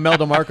talking to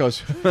Imelda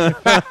Marcos.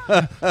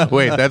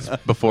 Wait, that's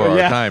before our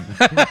Yeah. time.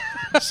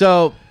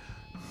 So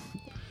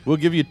We'll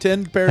give you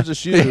 10 pairs of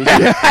shoes.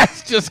 I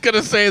was just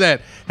gonna say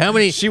that. How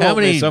many? She how won't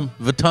many miss 'em.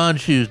 Vuitton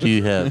shoes do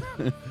you have?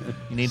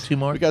 You need 2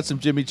 more. We got some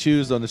Jimmy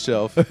Choos on the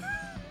shelf.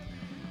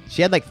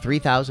 she had like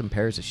 3,000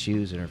 pairs of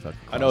shoes in her fucking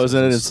closet. I know,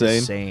 isn't it It's insane?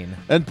 insane.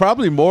 And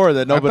probably more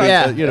that nobody,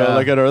 Yeah.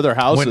 like at our other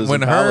houses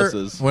when and her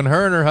palaces. when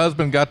her and her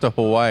husband got to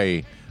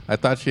Hawaii, I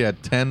thought she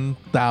had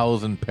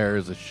 10,000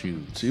 pairs of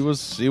shoes. She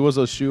was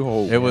a shoe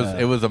hole. It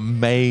was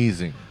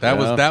amazing. That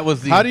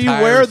was the. How do you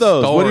entire wear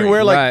those? What do you story.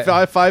 wear, like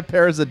Right. five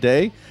pairs a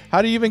day?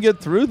 How do you even get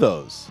through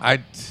those?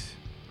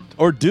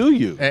 Or do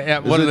you? What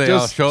Is do it they all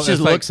just- show? she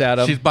It's looks at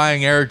 'em. She's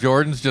buying Air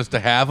Jordans just to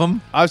have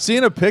them, I've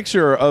seen a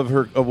picture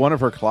of one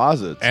of her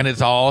closets, and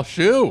it's all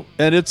shoe,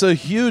 and it's a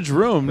huge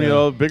room. You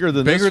know, bigger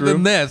than bigger this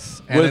room, than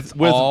this, and it's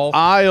with all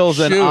aisles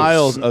and shoes.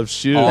 aisles of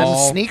shoes. And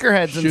all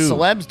sneakerheads and shoes.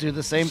 celebs do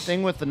the same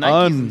thing with the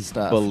Nikes and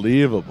stuff.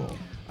 Unbelievable.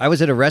 I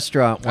was at a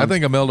restaurant. I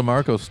think Imelda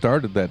Marcos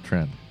started that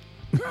trend.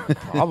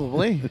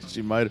 Probably.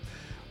 She might have.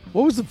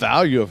 What was the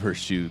value of her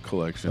shoe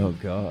collection? Oh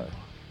God.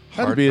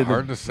 Had to be in the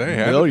Hard to say.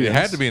 millions. It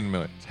had to be in the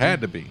millions.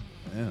 Had to be.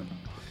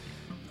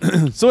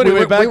 So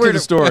anyway, back we were to the to-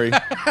 story.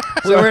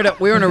 we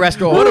were in a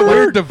restaurant. What a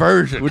weird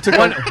diversion. We took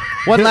one,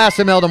 one last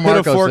Imelda hit a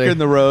Marcos fork thing. in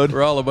the road.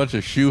 We're all a bunch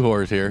of shoe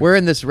whores here. We're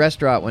in this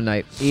restaurant one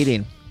night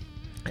eating,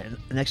 and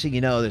the next thing you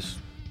know, there's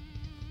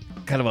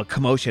kind of a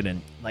commotion,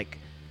 and like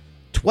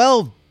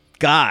 12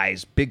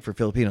 guys, big for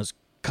Filipinos,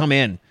 come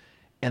in,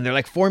 and they're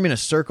like forming a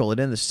circle, and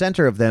in the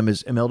center of them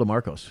is Imelda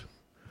Marcos,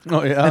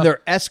 Oh yeah, and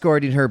they're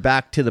escorting her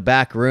back to the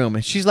back room,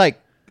 and she's like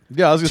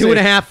yeah. I was gonna 2.5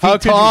 say, how feet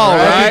could you- tall, how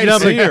right? could you I'm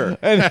see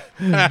like-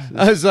 her?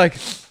 I was like,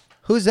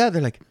 "Who's that?"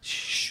 They're like,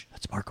 "Shh,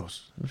 that's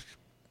Marcos."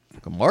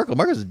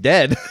 Marcos is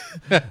dead.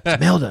 It's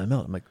Imelda.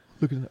 I'm like,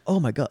 look at that.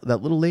 Oh my God, that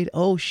little lady.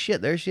 Oh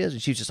shit, there she is.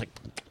 And she's just like,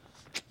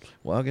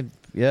 walking.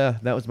 Yeah,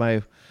 that was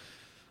my.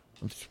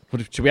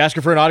 Should we ask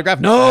her for an autograph?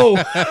 No.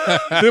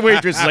 The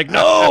waitress is like,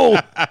 no.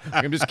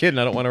 I'm just kidding.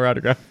 I don't want her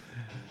autograph.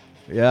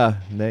 Yeah,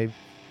 and they.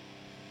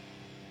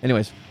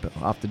 Anyways,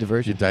 off the You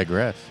diversion.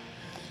 digress.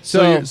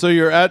 So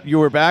you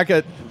were back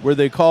at where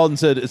they called and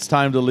said it's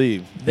time to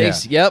leave.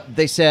 Yeah.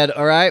 They said,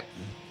 all right,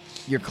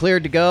 you're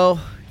cleared to go.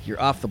 You're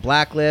off the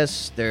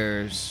blacklist.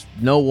 There's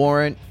no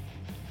warrant.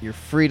 You're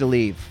free to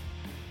leave.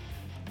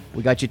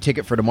 We got you a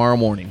ticket for tomorrow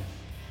morning.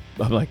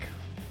 I'm like,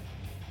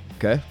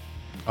 okay.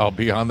 I'll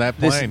be on that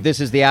plane. This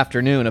is the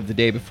afternoon of the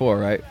day before,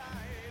 right?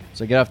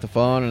 So I get off the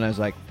phone and I was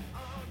like,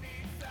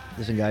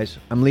 listen, guys,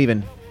 I'm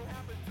leaving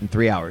in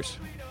 3 hours.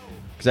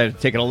 Because I had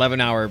to take an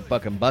 11-hour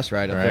fucking bus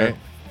ride up there. Right.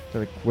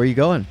 They're like, where are you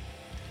going?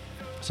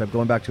 So I'm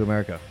going back to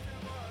America.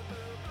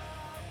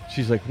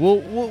 She's like,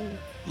 well,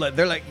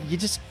 they're like, you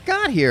just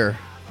got here.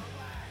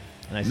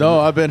 And I said, No,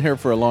 I've been here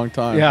for a long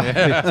time.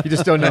 yeah, you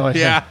just don't know it.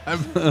 yeah,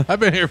 I've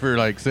been here for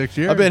like 6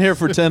 years. I've been here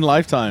for 10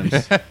 lifetimes.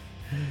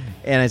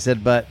 And I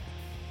said, but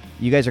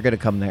you guys are gonna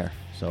come there,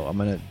 so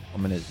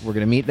we're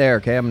gonna meet there.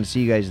 Okay, I'm gonna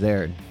see you guys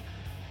there. And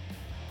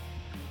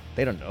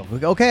they don't know.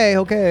 Like,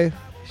 okay.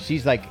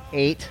 She's like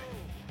 8,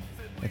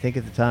 I think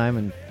at the time,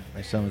 and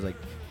my son was like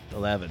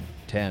 11,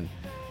 10,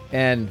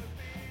 and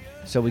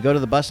so we go to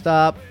the bus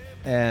stop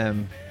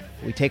and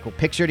we take a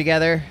picture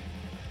together.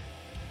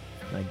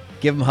 And I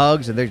give them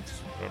hugs, and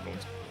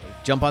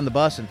jump on the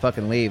bus and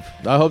fucking leave.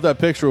 I hope that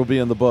picture will be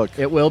in the book.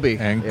 It will be.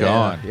 And Yeah,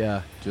 gone.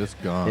 Yeah.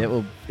 Just gone.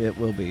 It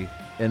will be.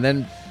 And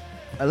then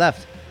I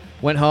left.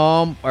 Went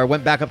home or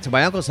went back up to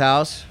my uncle's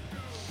house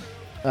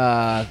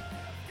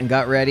and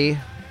got ready.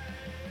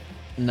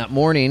 And that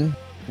morning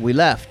we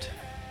left.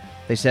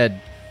 They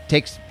said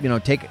take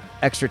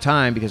extra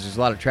time because there's a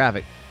lot of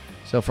traffic.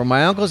 So from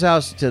my uncle's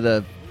house to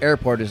the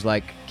airport is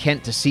like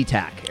Kent to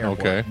SeaTac Airport.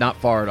 Okay. Not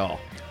far at all.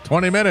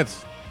 20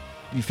 minutes.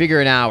 You figure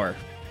an hour.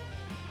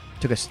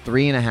 Took us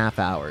 3.5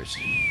 hours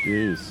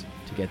Jeez.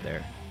 to get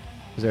there.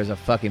 Because there's a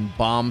fucking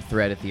bomb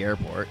threat at the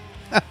airport.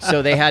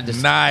 So they had to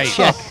Nice.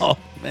 check Oh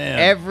man.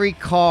 every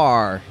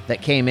car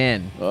that came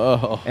in.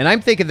 Oh. And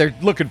I'm thinking they're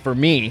looking for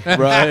me.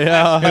 Right. You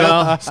Yeah.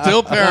 know? Still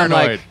And I'm paranoid.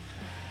 like,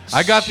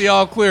 I got the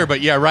all clear,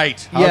 but yeah,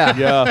 right. yeah.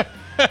 Yeah.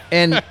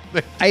 And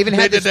I even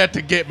They had did this. that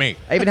to get me.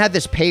 I even had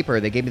this paper.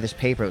 They gave me this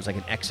paper. It was like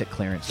an exit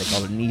clearance. They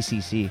called it an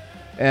ECC.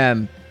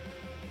 I'm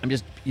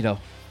just,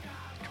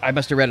 I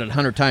must have read it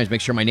 100 times.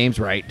 Make sure my name's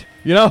right.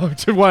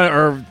 To one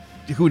or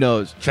who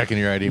knows. Checking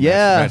your ID.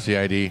 Yeah. Match the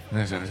ID.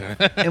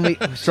 And we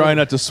Try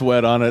not to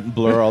sweat on it and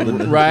blur all the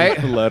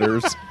Right.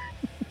 letters.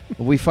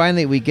 we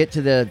get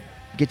to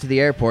the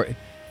airport,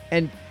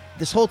 and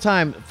this whole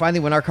time, finally,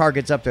 when our car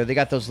gets up there, they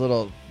got those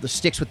the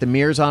sticks with the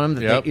mirrors on them.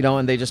 That Yep. they,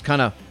 and they just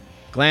kind of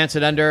glance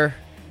it under.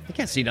 They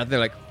can't see nothing. They're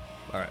like,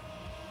 all right,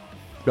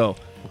 go.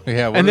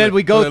 Yeah. what And are then they-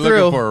 we go what are they looking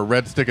through. for a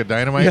red stick of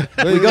dynamite.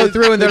 We go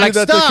through, and they're They like, do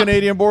that at the stop.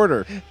 Canadian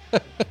border.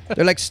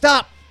 They're like,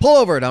 stop, pull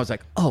over. And I was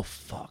like, oh,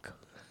 fuck.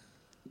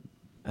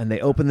 And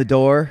they open the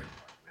door,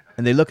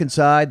 and they look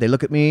inside. They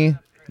look at me. And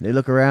they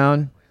look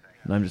around,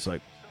 and I'm just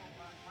like,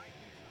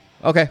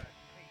 okay,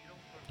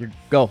 you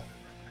go.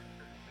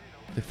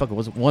 They fucking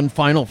was one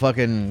final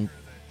fucking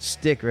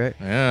stick, right?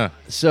 Yeah.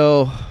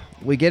 So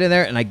we get in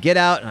there, and I get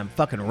out, and I'm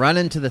fucking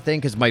running to the thing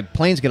because my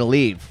plane's gonna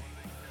leave.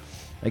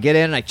 I get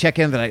in, and I check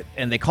in,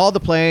 and they call the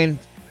plane.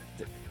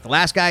 The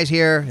last guy's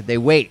here. They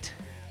wait.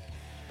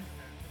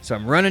 So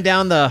I'm running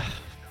down the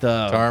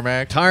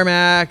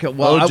Tarmac.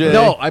 Well,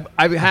 OJ.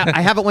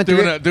 I haven't went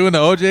through. Doing the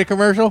OJ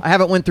commercial. I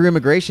haven't went through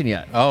immigration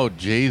yet. Oh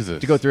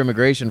Jesus. To go through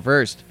immigration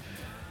first.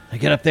 I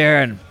get up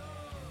there, and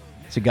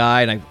it's a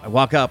guy, and I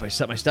walk up. I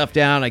set my stuff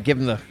down. I give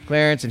him the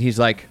clearance, and he's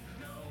like,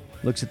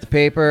 looks at the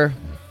paper,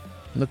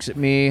 looks at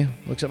me,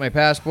 looks at my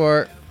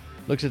passport,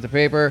 looks at the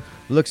paper,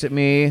 looks at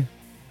me,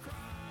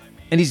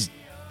 and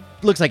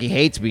looks like he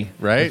hates me.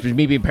 Right. It's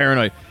me being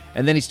paranoid.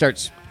 And then he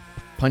starts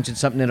punching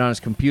something in on his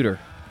computer,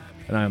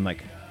 and I'm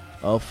like,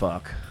 oh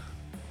fuck.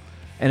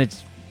 And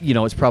it's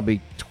it's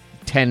probably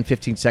 10,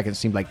 15 seconds.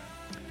 Seemed like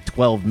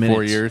 12 minutes.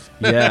 4 years.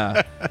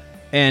 Yeah.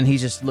 And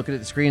he's just looking at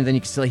the screen, and then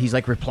you can see he's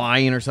like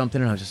replying or something,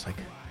 and I was just like,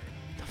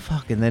 the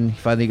fuck? And then he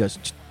finally goes,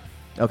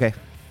 okay.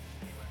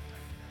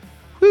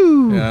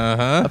 Woo.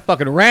 Uh I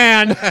fucking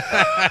ran.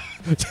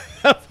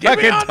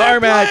 Fucking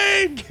tarmac.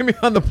 Get me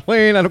on the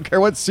plane. I don't care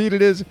what seat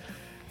it is.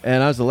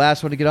 And I was the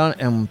last one to get on,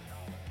 and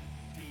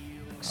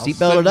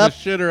seatbelted up.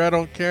 Shitter. I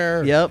don't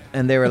care. Yep.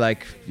 And they were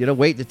like,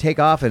 wait to take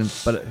off,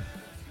 but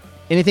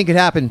anything could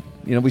happen.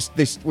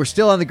 We're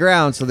still on the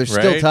ground, so there's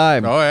still Right?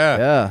 time. Oh, yeah.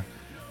 Yeah.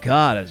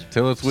 God, I was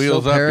Till its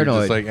wheels so up. You're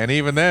paranoid. just like, and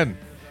even then,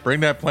 bring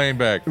that plane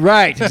back.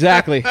 Right,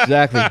 exactly.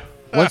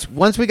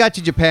 Once we got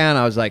to Japan,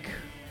 I was like,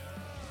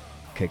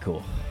 okay,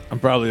 cool. I'm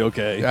probably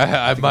okay.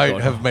 I might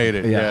have made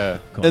it. Yeah.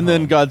 Going And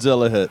then home.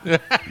 Godzilla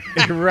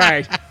hit.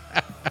 right.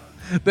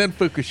 Then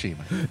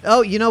Fukushima.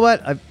 Oh, you know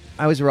what?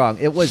 I was wrong.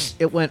 It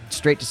went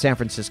straight to San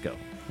Francisco.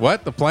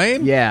 What? The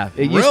plane? Yeah,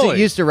 it Really?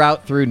 used to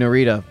route through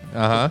Narita.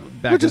 Uh huh.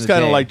 Back Which in is the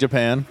kind of day. like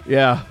Japan.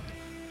 yeah.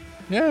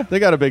 Yeah. They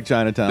got a big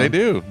Chinatown. They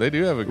do. They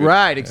do have a good.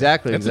 Right,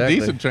 exactly. It's exactly. a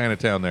decent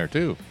Chinatown there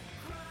too.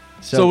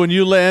 So when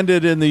you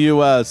landed in the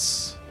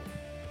U.S.,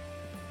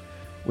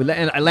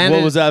 I landed.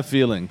 what was that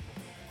feeling?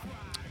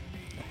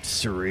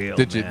 Surreal.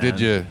 Did you? man. Did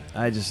you?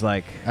 I just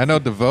like I know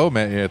DeVoe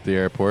met you at the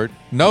airport.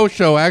 No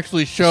show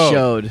actually showed.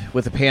 showed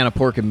with a pan of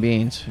pork and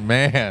beans.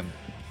 Man.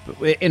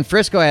 In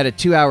Frisco, I had a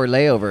 2-hour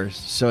layover,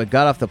 so I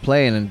got off the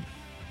plane, and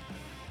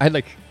I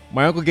had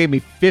my uncle gave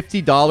me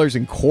 $50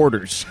 in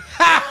quarters.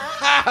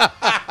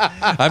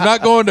 I'm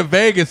not going to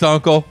Vegas,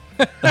 Uncle.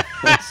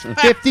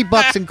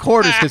 $50 in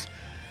quarters because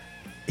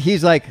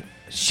he's like,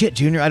 shit,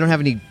 Junior, I don't have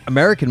any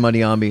American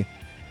money on me.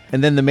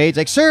 And then the maid's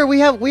like, sir, we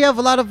have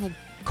a lot of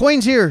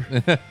coins here.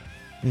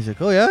 He's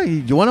like, oh yeah,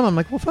 you want them? I'm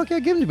like, well, fuck yeah,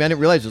 give them to me. I didn't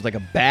realize it was like a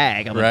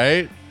bag. I'm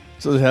Right?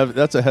 So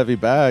that's a heavy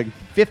bag.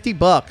 like,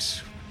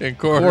 $50 In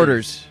quarters.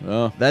 quarters.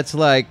 Oh. That's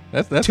like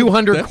That's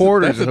 200 that's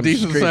quarters. That's a of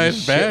decent crazy sized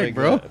shit bag, like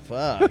bro.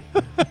 that.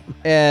 Fuck.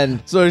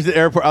 And So at the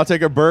airport, I'll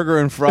take a burger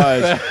and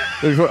fries.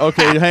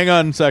 Okay, hang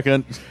on a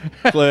second.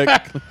 Click.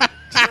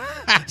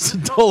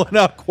 Doling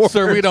out quarters.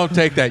 Sir, we don't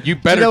take that. You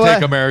better know take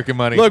what? American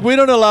money. Look, we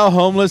don't allow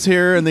homeless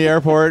here in the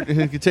airport.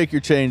 You can take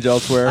your change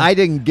elsewhere. I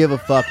didn't give a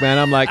fuck, man.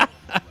 I'm like,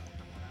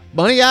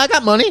 money? Yeah, I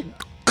got money.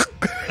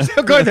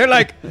 So good. They're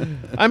like,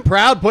 I'm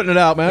proud putting it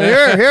out, man.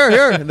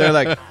 Here. And they're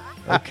like,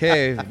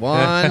 okay,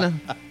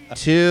 1,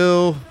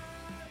 2,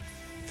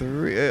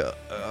 3.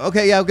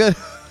 Okay, yeah, I'm good.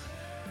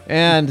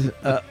 And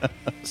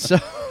so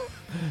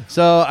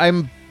So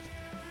I'm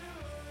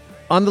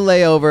on the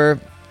layover,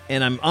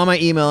 and I'm on my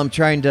email. I'm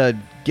trying to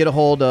get a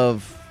hold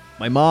of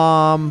my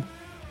mom.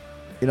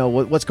 You know,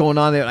 what's going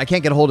on there. I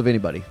can't get a hold of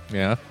anybody.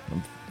 Yeah.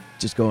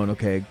 Just going,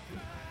 okay,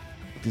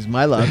 this is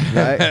my luck,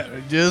 right?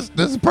 This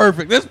is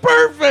perfect. This is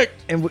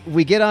perfect. And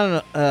we get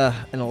on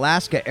an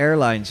Alaska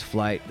Airlines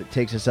flight that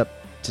takes us up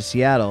to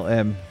Seattle.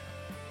 And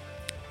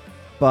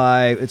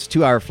it's a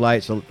 2-hour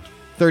flight, so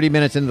 30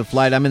 minutes into the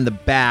flight, I'm in the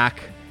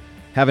back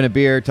having a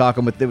beer,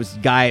 talking with, there was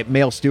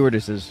male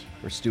stewardesses,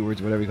 or stewards,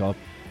 whatever you call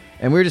them.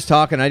 And we were just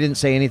talking. I didn't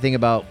say anything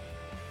about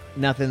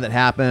nothing that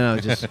happened. I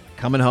was just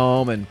coming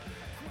home, and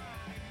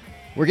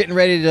we're getting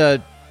ready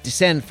to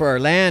descend for our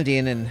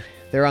landing, and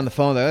they're on the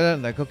phone. They're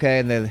like, okay,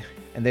 and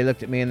they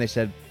looked at me and they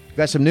said,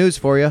 "Got some news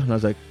for you." And I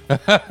was like,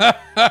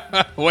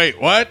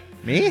 Wait, what?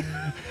 "Me?"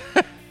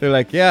 They're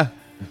like, "Yeah."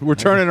 We're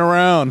turning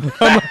around.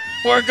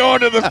 We're going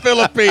to the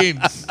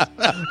Philippines.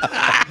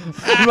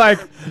 I'm like,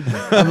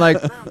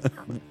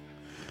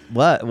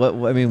 what?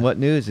 I mean, what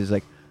news? Is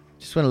like,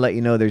 just want to let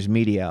you know there's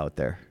media out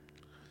there.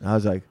 And I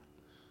was like,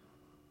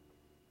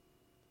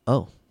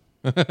 oh,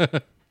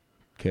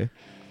 okay.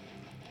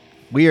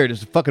 Weird.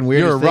 It's fucking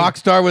weird. You're a rock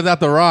star without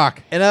the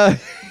rock. And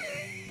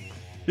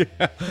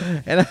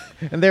yeah.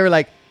 And they were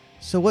like,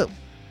 so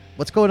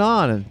what's going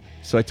on? And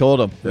so I told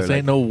them. This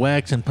ain't no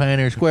wax in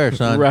Pioneer Square,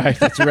 son. Right.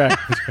 That's right.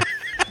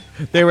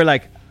 They were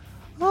like,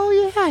 oh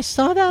yeah, I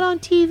saw that on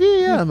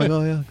TV. Yeah. I'm like,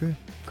 oh yeah, great,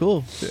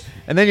 cool.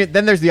 And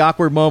then there's the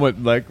awkward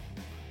moment, like,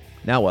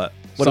 now what?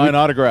 Sign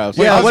autographs.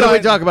 Yeah. What do we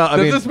talk about?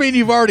 Does this mean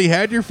you've already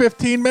had your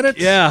 15 minutes?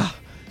 Yeah.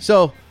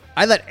 So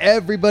I let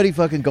everybody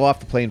fucking go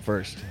off the plane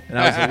first, and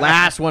I was the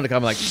last one to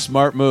come. Like,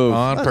 Smart move.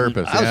 On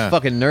purpose. I was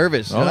fucking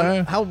nervous. Oh,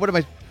 yeah. What am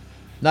I?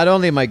 Not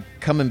only am I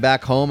coming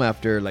back home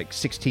after like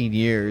 16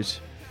 years,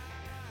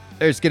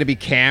 there's going to be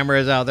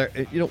cameras out there.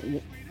 You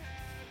know,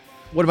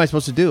 what am I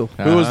supposed to do?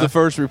 Who was the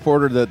first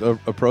reporter that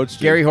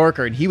approached you? Gary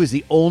Horker, and he was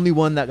the only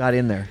one that got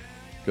in there.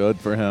 Good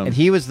for him. And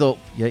he was the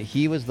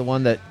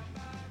one that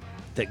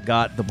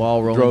got the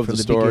ball rolling. Drove from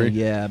the story.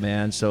 beginning. Yeah,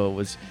 man. So it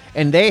was,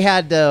 and they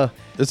had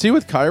Is he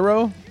with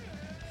Cairo?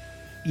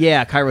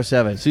 yeah, Cairo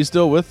 7. Is he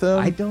still with them?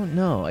 I don't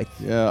know.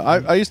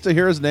 I used to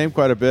hear his name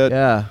quite a bit.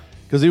 Yeah.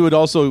 Because he would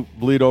also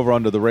bleed over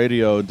onto the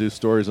radio and do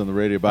stories on the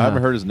radio, but I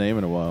haven't heard his name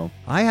in a while.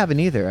 I haven't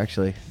either,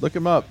 actually. Look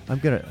him up. I'm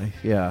gonna,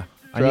 yeah.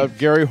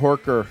 Gary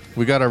Horker.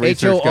 We got a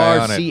research guy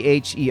on it.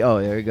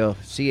 Horcheo. There you go.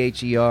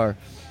 Cher.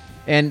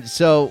 And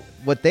so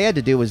what they had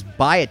to do was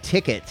buy a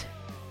ticket.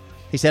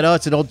 He said, "Oh,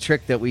 it's an old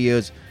trick that we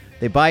use.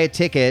 They buy a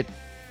ticket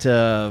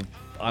on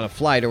a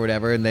flight or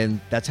whatever, and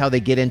then that's how they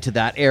get into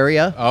that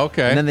area.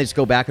 Okay. And then they just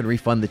go back and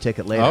refund the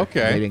ticket later.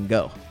 Okay. They didn't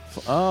go.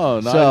 Oh,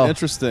 So-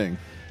 interesting.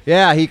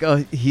 Yeah.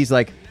 He's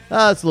like,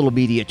 oh, it's a little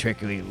media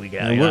trick we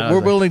got. And you know? I we're was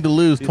like, willing to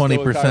lose He's still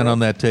with 20% Cairo? on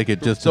that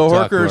ticket just So to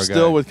talk to our Horker's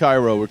still guy. with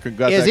Cairo. We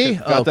got Is that, he?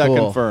 got that cool.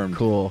 confirmed.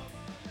 Cool.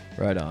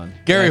 Right on.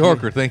 Gary Yeah,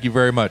 Horker, thank you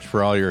very much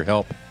for all your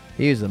help.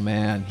 He was the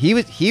man. He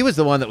was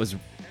the one that was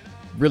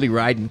really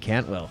riding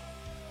Cantwell,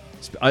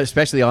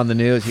 especially on the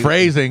news.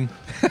 Phrasing.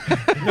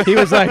 He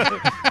was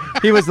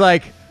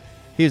like,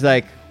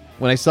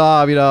 when I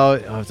saw him, you know,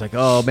 I was like,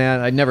 oh man,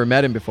 I'd never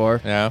met him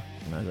before. Yeah.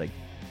 And I was like,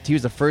 he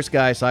was the first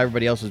guy. I saw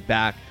everybody else was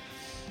back,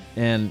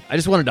 and I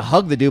just wanted to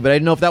hug the dude, but I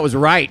didn't know if that was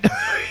right,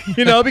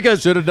 you know,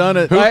 because Should have done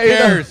it. Who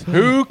cares?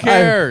 Who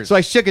cares? So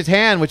I shook his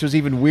hand, which was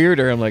even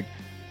weirder. I'm like,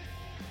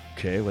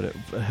 okay, what?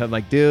 I'm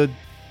like, dude,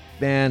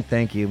 man,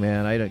 thank you,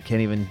 man.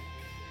 Can't even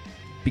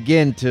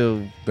begin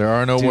to. There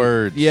are no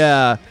words.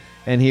 Yeah,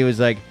 and he was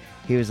like,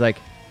 you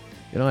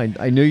know,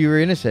 I knew you were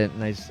innocent,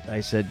 and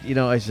I said,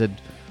 yeah,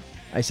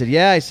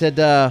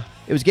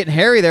 it was getting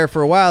hairy there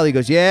for a while. He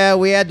goes, yeah,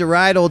 we had to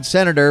ride old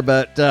Senator,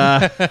 but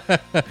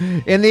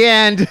in the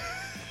end,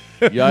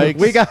 Yikes.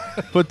 we got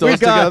Put those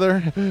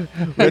together. We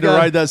had to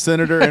ride that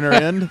senator in her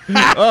end.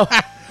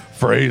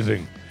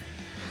 Phrasing.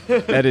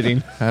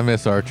 editing. I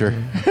miss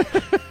Archer.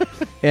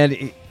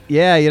 And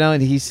yeah, you know,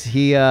 and he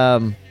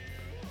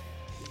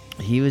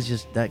was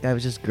just, that guy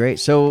was just great.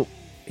 So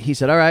he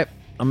said, all right,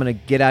 I'm going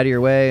to get out of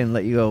your way and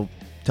let you go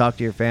talk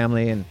to your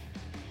family. And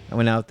I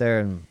went out there,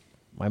 and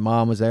my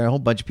mom was there, a whole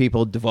bunch of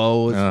people.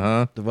 DeVoe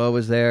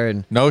was there,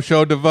 and No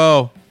show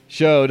DeVoe.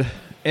 showed.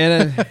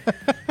 And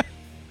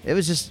it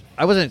was just,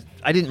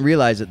 I didn't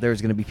realize that there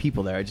was going to be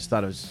people there. I just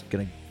thought I was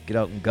going to get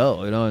out and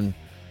go, you know. And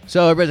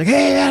so everybody's like,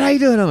 hey man, how you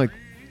doing? I'm like,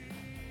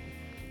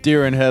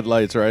 Deer in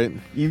headlights, right?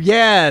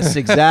 yes,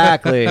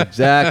 exactly.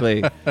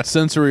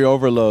 Sensory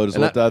overload is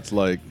And what that's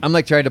like. I'm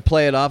like trying to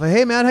play it off.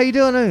 Hey man, how you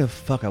doing? I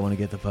want to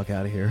get the fuck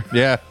out of here.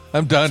 Yeah,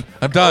 I'm done.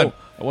 I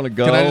want to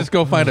go. Can I just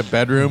go find a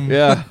bedroom?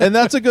 Yeah. And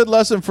that's a good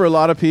lesson for a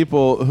lot of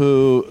people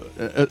who,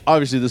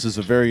 obviously this is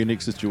a very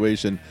unique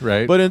situation.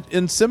 Right. But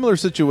in similar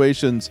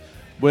situations,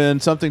 when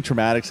something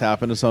traumatic's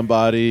happened to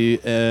somebody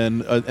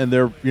and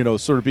they're, you know,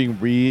 sort of being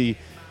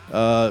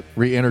reintroduced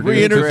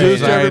to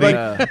society.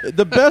 everybody,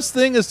 the best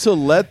thing is to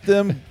let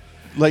them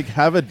like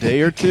have a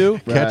day or two,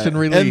 Catch and and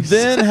release.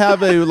 then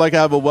have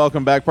a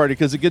welcome back party,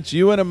 because it gets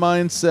you in a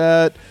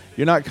mindset.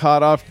 You're not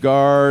caught off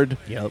guard.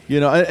 Yep. You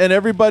know, and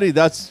everybody,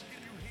 that's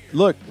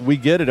look, we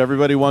get it.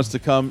 Everybody wants to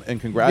come and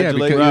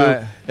congratulate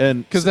because- you,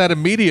 and Because that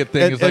immediate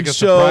thing And- is like and a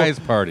show- surprise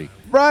party,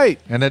 right.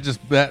 and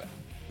that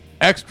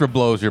extra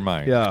blows your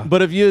mind. Yeah.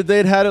 But if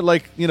they'd had it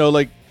like,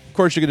 like, of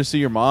course you're going to see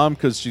your mom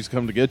because she's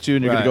come to get you,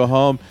 and you're Right. going to go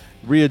home,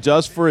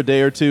 readjust for a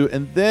day or two,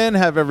 and then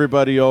have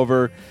everybody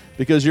over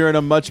because you're in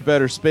a much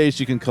better space.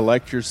 You can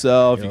collect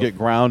yourself. You get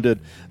grounded.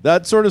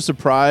 That sort of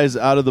surprise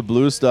out of the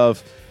blue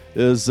stuff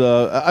is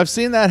I've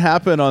seen that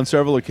happen on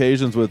several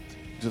occasions with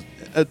just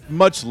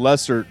much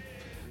lesser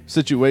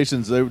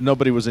situations.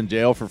 Nobody was in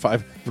jail for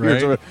 5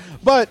 years, Right.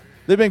 but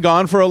they've been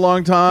gone for a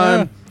long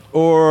time.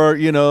 Or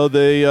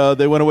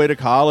they went away to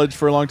college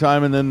for a long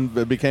time and then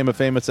became a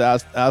famous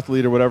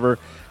athlete or whatever.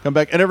 Come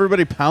back and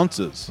everybody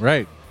pounces,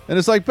 Right. and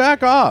it's like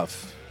back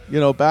off,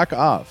 back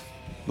off.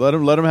 Let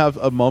them have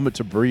a moment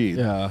to breathe,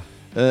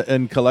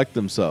 and collect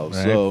themselves.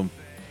 Right. So,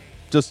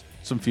 just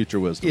some future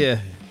wisdom. Yeah.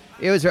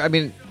 It was. I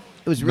mean,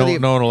 it was really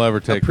no one will ever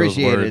take those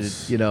appreciated.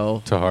 words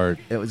To heart.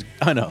 it was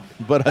I know,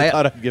 but I I-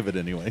 thought I'd give it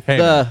anyway. Hey,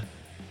 the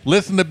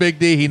listen to Big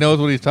D. He knows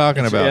what he's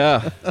talking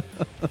about.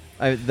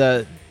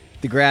 yeah.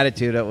 The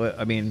gratitude. I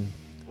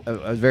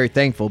was very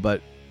thankful,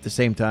 but at the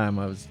same time,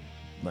 I was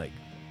like,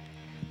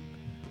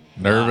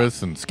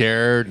 Nervous and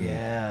scared. and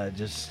yeah,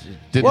 just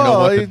Didn't know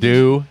Well, what to he-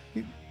 do.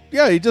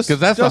 Yeah, he just Because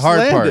that's just the hard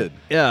landed.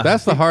 part. Yeah.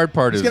 That's the hard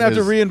part. He's is, gonna have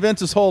to is- reinvent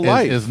his whole is-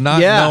 life. is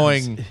not Yeah.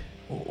 knowing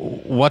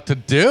what to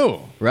do.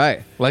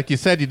 right. Like you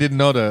said, you didn't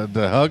know to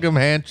hug him,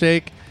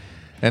 handshake,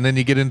 and then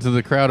you get into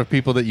the crowd of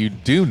people that you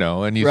do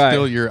know, and Right.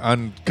 you're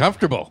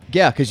uncomfortable.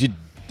 Yeah, because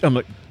I'm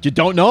like, you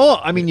don't know.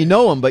 I mean, you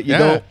know him, but you Yeah.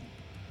 don't.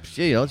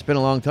 Shit, it's been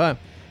a long time,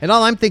 and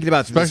all I'm thinking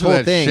about is this Especially whole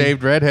that thing.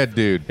 shaved redhead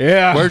dude.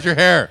 Yeah. Where's your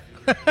hair?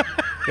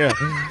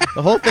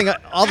 The whole thing,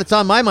 all that's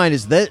on my mind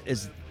is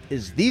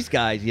these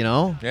guys.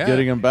 Yeah.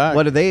 Getting him back.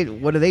 What are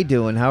they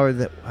doing? How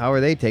are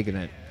they taking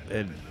it?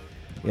 And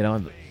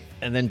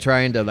and then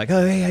trying to like,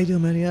 oh hey, how you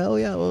doing, man? Yeah, oh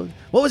yeah. Well,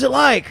 what was it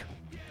like?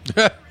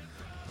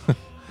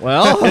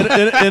 Well,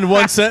 in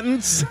one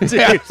sentence?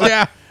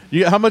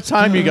 yeah. How much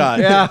time you got?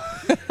 yeah.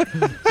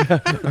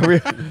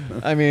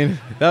 I mean,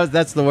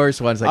 that's the worst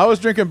one. It's I like, was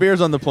drinking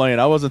beers on the plane.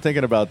 I wasn't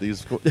thinking about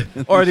these.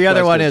 or the these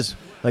other one questions. is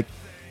like,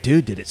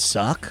 dude, did it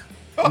suck?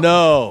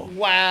 No.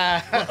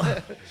 Wow.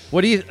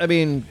 What do you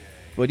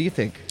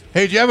think?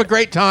 Hey, did you have a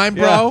great time,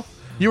 bro? Yeah.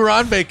 You were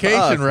on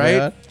vacation, Fuck,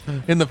 right?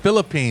 In the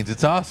Philippines.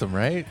 It's awesome,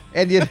 right?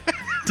 And you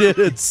Did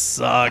it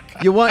suck?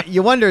 you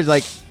wonder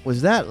like,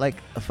 was that like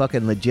a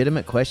fucking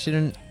legitimate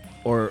question,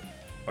 or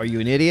are you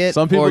an idiot?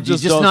 Some people or do you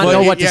just just don't- not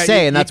Well, know what yeah, to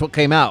say, you- and that's what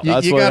came out. You,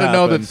 That's you what got to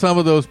know that happened. some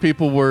of those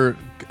people were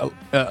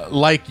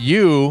like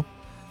you,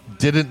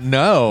 didn't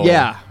know.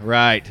 Yeah,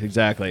 right,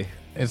 exactly.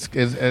 I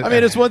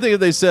mean, it's one thing if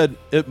they said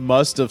it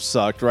must have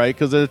sucked, right?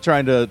 Because they're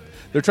trying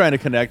to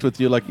connect with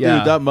you, like, Yeah.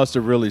 dude, that must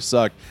have really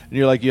sucked, and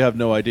you're like, you have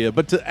no idea.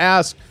 But to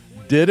ask,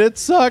 did it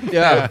suck?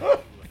 Yeah.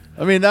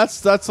 I mean,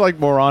 that's like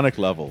moronic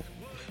level.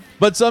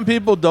 But some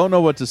people don't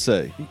know what to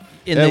say,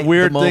 In and the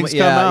weird moment, things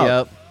come out.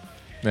 Yep.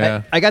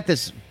 yeah. I got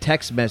this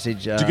text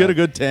message. Did you get a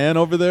good tan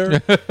over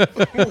there?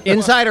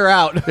 inside or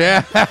out?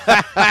 yeah.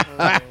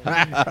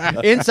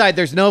 Inside,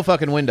 there's no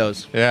fucking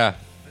windows. Yeah.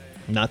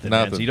 Nothing,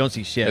 man. Nothing. So you don't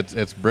see shit.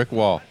 It's brick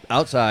wall.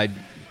 Outside,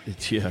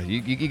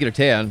 you get a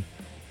tan.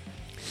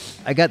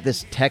 I got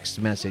this text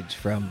message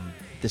from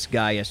this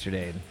guy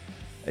yesterday. And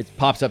it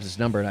pops up this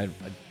number, and I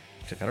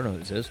don't know who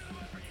this is.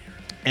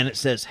 And it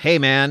says, "Hey,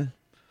 man,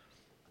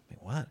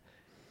 what?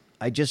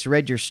 I just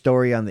read your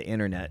story on the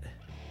internet,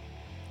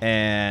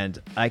 and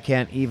I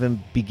can't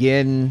even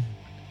begin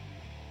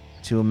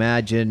to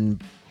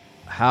imagine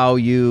how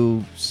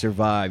you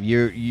survive.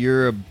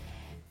 You're a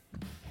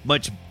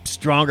much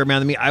stronger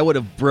man than me. I would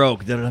have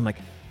broke." And I'm like,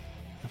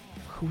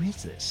 who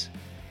is this?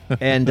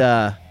 And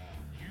okay,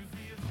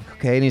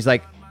 and he's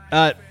like,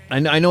 I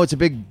know it's a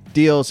big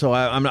deal, so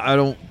I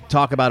don't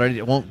talk about it.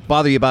 It won't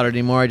bother you about it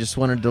anymore. I just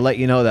wanted to let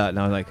you know that. And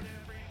I was like,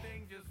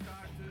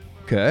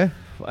 okay,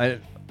 I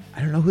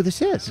don't know who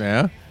this is.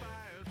 Yeah.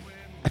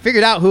 I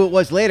figured out who it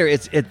was later.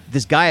 It's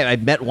this guy I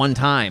met one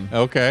time,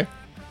 Okay.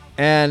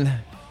 and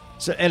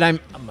so I'm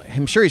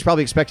sure he's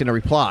probably expecting a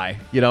reply,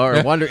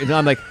 or wondering. And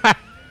I'm like,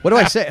 what do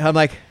I say? I'm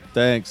like,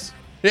 Thanks.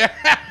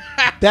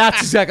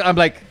 that's exactly. I'm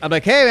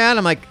like, hey man.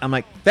 I'm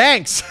like,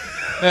 thanks.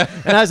 And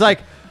I was like,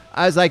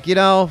 you'd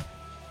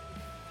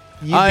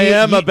I be-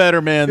 am you- a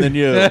better man than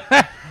you.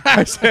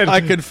 I said,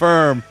 I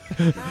confirm.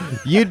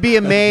 you'd be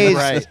amazed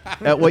Right.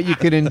 at what you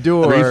could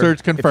endure. Research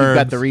if you've got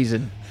confirms. the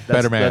reason.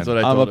 Better man. That's what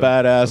I I'm told a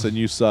him. badass and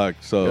you suck.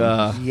 So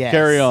Yes.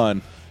 carry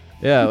on.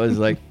 Yeah, it was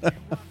like,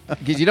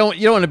 because you don't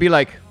want to be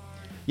like,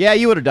 yeah,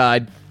 you would have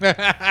died.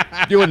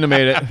 You wouldn't have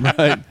made it.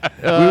 Right.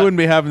 We wouldn't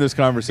be having this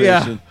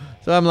conversation.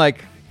 So I'm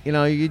like,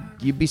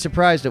 you'd be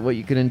surprised at what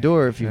you can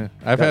endure if you.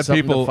 I've got had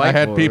something to people. I fight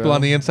had for, people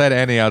on the inside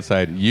and the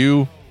outside.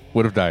 You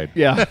would have died.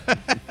 Yeah.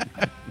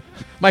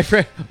 my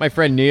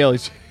friend Neil,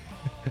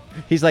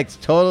 he's like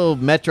total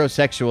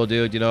metrosexual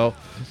dude. The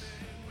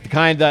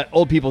kind that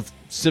old people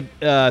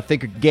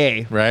think are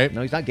gay. Right.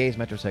 No, he's not gay. He's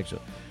metrosexual.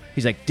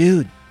 He's like,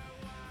 dude,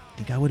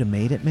 think I would have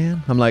made it,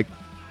 man? I'm like,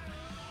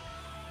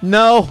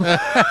 No,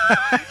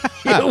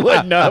 you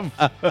wouldn't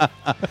have.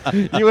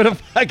 You would have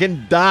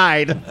fucking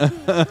died.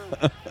 All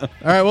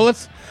right, well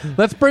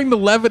let's bring the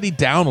levity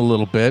down a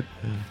little bit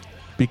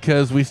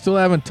because we still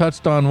haven't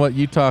touched on what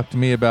you talked to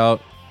me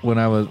about when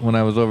I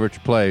was over at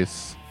your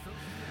place.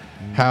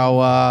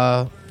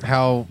 How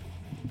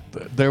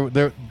there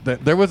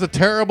was a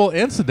terrible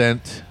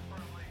incident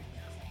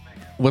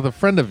with a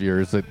friend of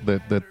yours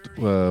that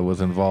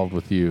was involved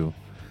with you.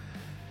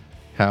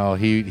 How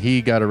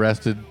he got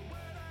arrested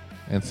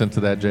and sent to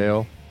that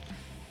jail.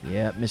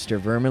 Yeah, Mr.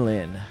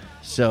 Vermelin.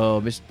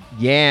 So, Mr.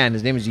 Yan,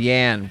 his name is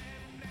Yan.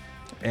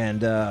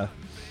 And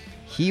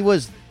he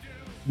was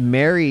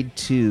married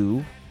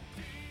to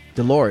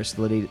Dolores,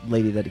 the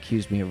lady that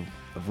accused me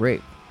of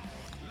rape.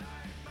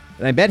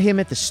 And I met him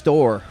at the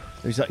store.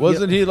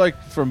 Wasn't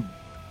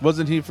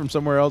he from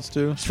somewhere else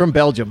too? He's from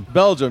Belgium.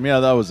 Belgium, yeah,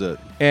 that was it.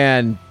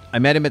 And I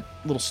met him at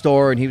a little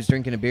store, and he was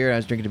drinking a beer, and I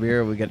was drinking a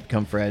beer. We got to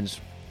become friends.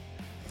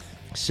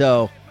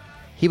 So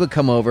he would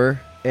come over,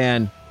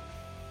 and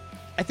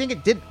I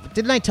think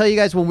didn't I tell you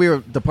guys when we were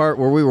the part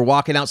where we were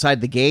walking outside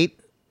the gate?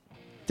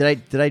 Did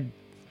I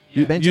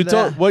mention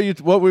that?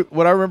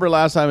 What I remember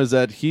last time is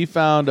that he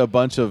found a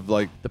bunch of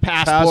like The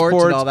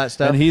passports and all that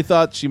stuff. and he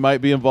thought she might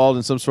be involved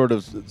in some sort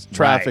of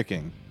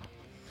trafficking.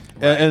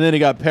 And then he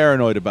got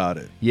paranoid about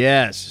it.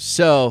 Yes.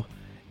 So,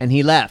 and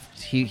he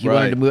left. He Right.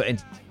 wanted to move,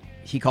 and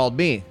he called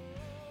me.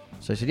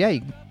 So I said, "Yeah, you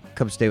can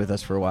come stay with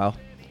us for a while."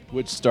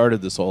 Which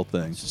started this whole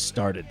thing.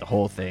 Started the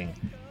whole thing,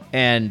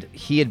 and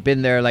he had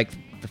been there like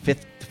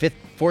the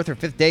fourth or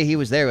fifth day he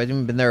was there. I hadn't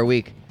even been there a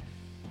week.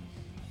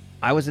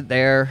 I wasn't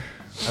there.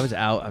 I was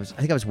out. I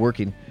think I was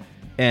working,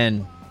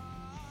 and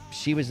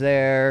she was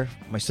there.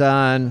 My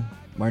son,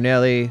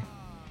 Marnelli,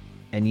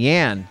 and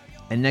Yan.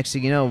 And next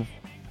thing you know,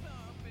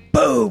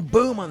 boom,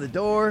 boom on the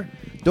door.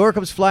 Door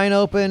comes flying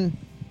open.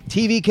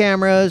 TV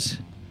cameras,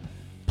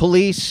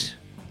 police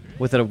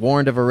with a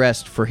warrant of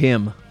arrest for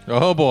him.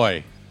 Oh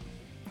boy.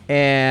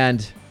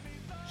 And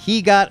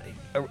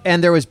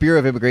there was Bureau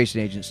of Immigration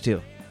agents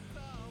too.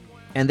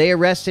 And they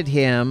arrested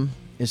him.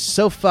 It's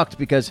so fucked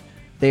because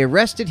they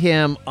arrested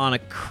him on a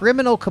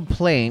criminal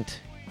complaint,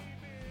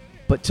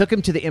 but took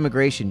him to the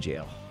immigration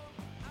jail,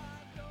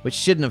 which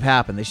shouldn't have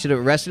happened. They should have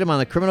arrested him on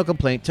the criminal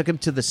complaint, took him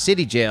to the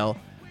city jail.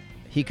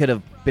 He could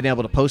have been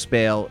able to post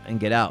bail and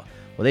get out.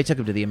 Well, they took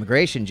him to the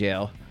immigration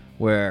jail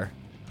where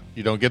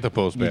You don't get the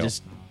post bail.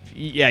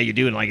 you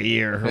do in like a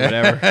year or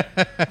whatever.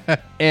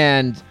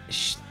 And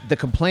the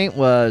complaint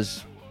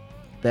was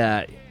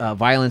that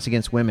violence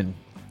against women,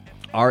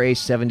 RA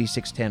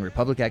 7610,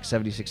 Republic Act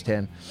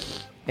 7610,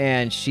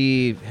 and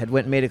she had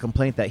went and made a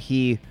complaint that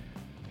he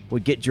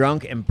would get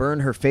drunk and burn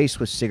her face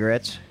with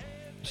cigarettes.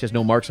 She has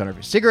no marks on her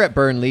face. Cigarette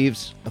burn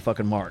leaves a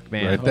fucking mark,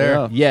 man. Right there.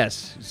 Oh,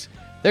 Yes.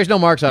 There's no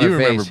marks on You her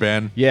face. remember,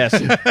 Ben. Yes.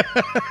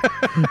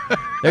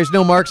 There's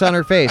no marks on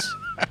her face.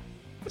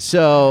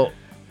 So,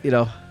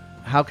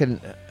 how can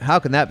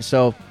that be?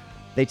 So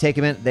they take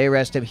him in, they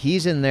arrest him.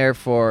 He's in there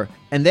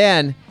and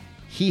then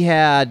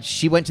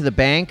she went to the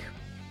bank.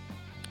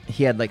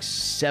 He had like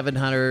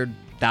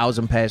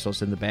 700,000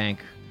 pesos in the bank,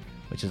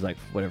 which is like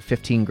whatever,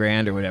 15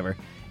 grand or whatever.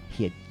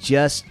 He had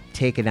just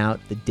taken out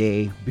the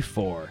day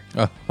before.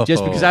 Oh.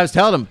 Just because I was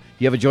telling him,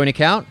 you have a joint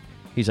account?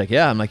 He's like,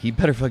 yeah. I'm like, you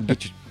better fucking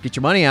get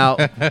your money out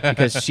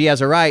because she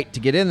has a right to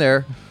get in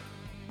there.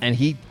 And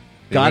he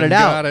got it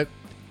out. Got it.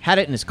 Had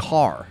it in his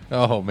car.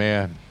 Oh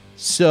man.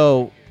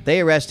 So they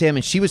arrest him,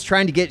 and she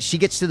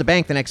gets to the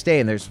bank the next day,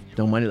 and there's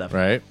no money left.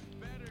 Right.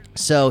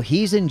 So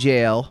he's in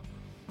jail.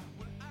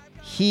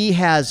 He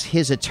has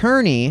his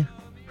attorney,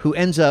 who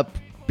ends up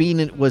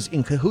was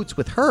in cahoots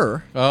with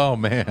her. Oh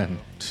man.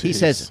 He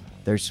says,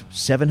 there's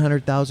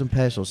 700,000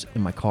 pesos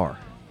in my car.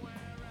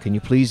 Can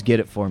you please get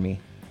it for me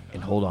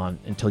and hold on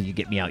until you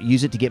get me out?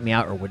 Use it to get me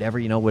out or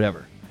whatever,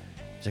 whatever.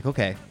 He's like,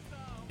 okay.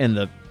 And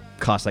the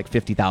cost like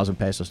 50,000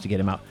 pesos to get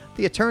him out.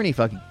 The attorney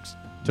fucking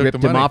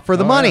ripped him off for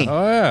the money. Yeah.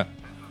 Oh yeah.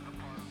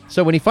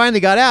 So when he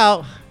finally got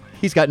out,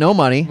 he's got no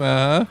money.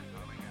 Uh-huh.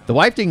 The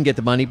wife didn't get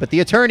the money, but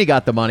the attorney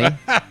got the money.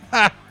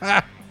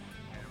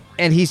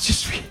 And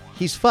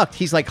he's fucked.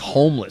 He's like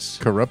homeless.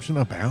 Corruption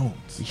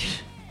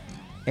abounds.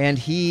 And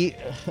he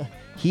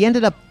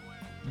ended up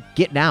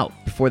getting out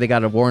before they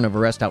got a warrant of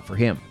arrest out for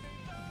him.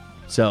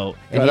 So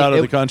Got out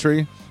of the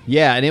country.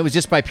 Yeah, and it was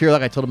just by pure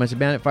luck. I told him, I said,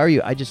 man, if I were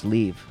you, I'd just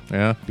leave.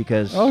 Yeah.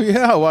 Because Oh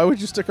yeah, why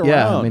would you stick around?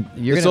 Yeah, I mean,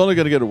 it's only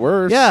going to get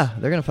worse. yeah,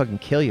 they're gonna fucking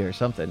kill you or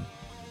something.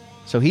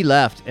 So he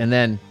left, and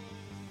then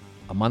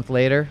a month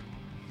later,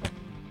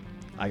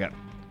 I got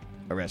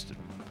arrested.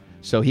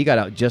 So he got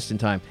out just in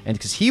time, and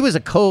because he's a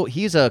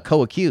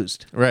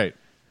co-accused. Right.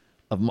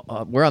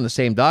 We're on the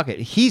same docket.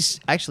 He's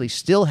actually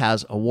still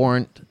has a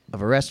warrant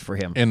of arrest for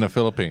him In the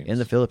Philippines. in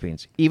the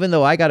Philippines, even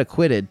though I got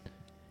acquitted.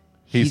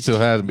 He still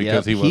has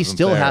because he wasn't He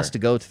still there. has to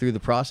go through the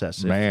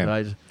process. Man.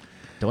 I just,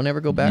 don't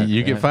ever go back.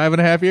 You get man.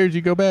 5.5 years,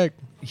 you go back.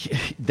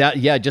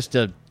 Just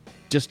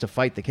to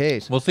fight the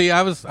case. Well, see,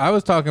 I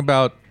was talking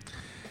about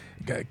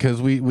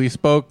because we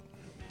spoke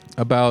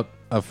about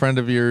a friend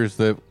of yours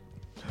that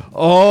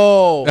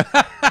Oh.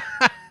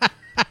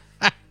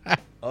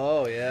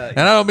 Oh yeah. And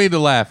I don't mean to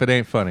laugh. It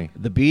ain't funny.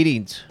 The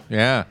beatings.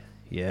 Yeah.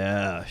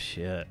 Yeah,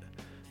 shit.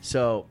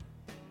 So,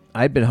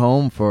 I'd been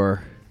home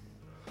for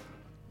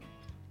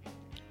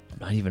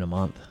not even a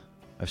month.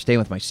 I was staying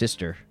with my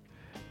sister,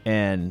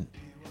 and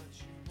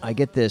I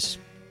get this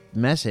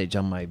message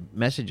on my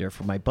messenger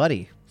from my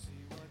buddy,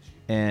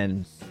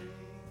 and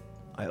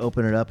I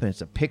open it up, and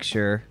it's a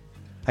picture.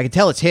 I can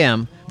tell it's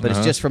him, but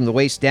it's just from the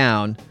waist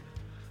down,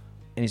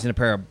 and he's in a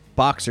pair of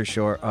boxer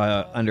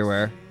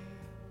underwear,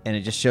 and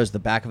it just shows the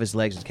back of his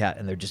legs and cat,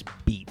 and they're just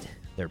beat.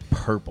 They're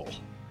purple.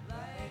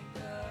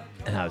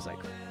 And I was like,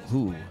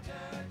 who?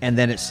 And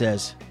then it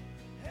says,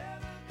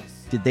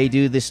 did they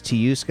do this to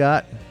you,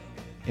 Scott,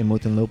 in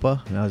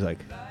Muntinlupa? And I was like,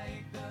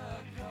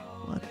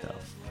 what the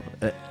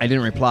fuck? I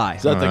didn't reply.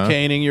 Is that the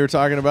caning you were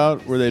talking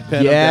about, where they'd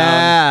pin him down?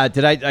 Yeah.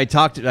 Did I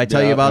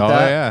tell you about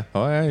that?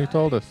 Oh yeah, you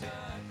told us.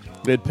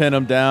 They'd pin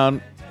him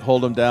down,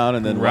 hold him down,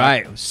 and then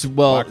Right.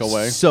 walk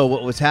away. So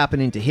what was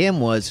happening to him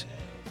was,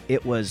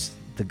 it was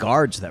the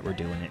guards that were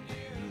doing it.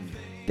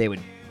 They would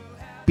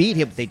beat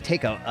him. They'd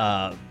take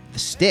the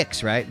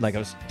sticks, right? Like I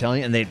was telling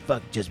you, and they'd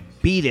just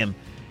beat him,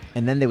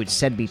 and then they would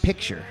send me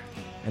picture,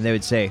 and they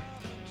would say,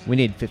 "We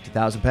need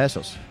 50,000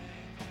 pesos,"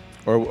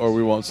 or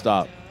we won't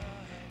stop.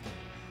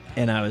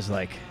 and I was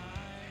like,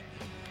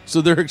 So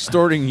they're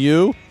extorting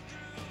you?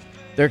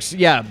 "They're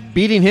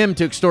beating him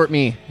to extort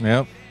me,"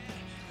 Yep.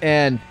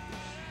 and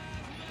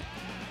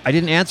I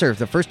didn't answer.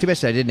 The first two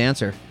messages I didn't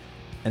answer,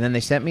 and then they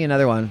sent me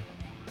another one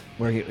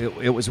where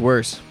it was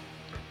worse,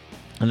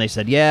 and they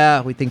said,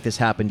 "Yeah, we think this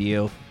happened to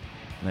you."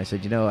 And I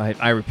said,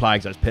 I replied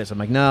because I was pissed. I'm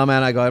like, no,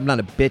 man. I go, I'm not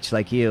a bitch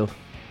like you.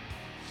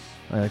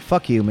 I'm like,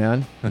 fuck you,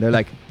 man. And they're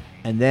like,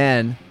 and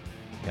then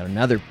I got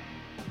another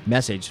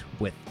message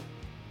with,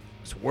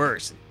 it's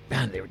worse.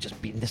 Man, they were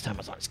just beating. This time I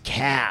was on his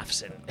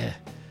calves. And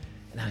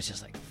I was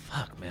just like,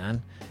 fuck,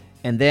 man.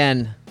 And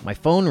then my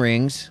phone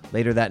rings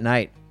later that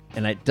night,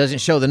 and it doesn't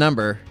show the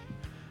number.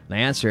 And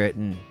I answer it,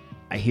 and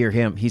I hear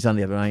him. He's on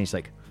the other line. He's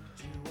like,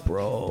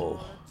 bro.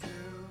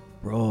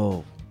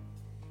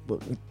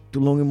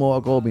 Tulungin mo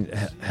ako,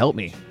 help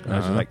me. And I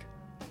was like,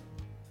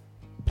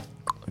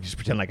 I just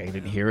pretend like I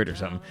didn't hear it or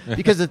something.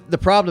 Because the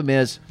problem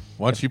is,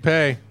 Once you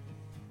pay.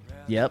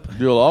 yep.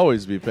 You'll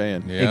always be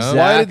paying. Yeah. Exactly.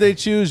 Why did they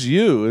choose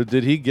you?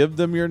 Did he give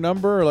them your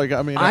number? Like,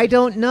 I mean, I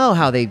don't know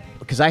how they,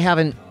 because I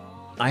haven't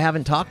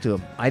talked to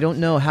him. I don't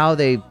know how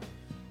they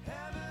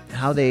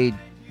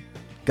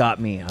got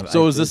me.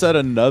 So is this at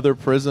another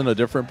prison, a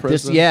different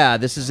prison?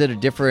 This is at a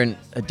different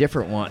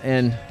one.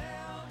 And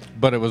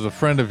But it was a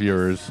friend of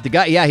yours, the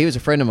guy, he was a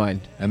friend of mine.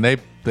 and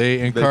they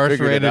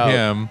incarcerated out.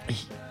 him,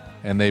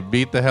 and they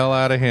beat the hell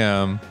out of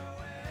him,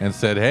 and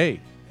said, "Hey,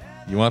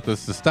 you want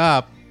this to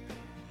stop?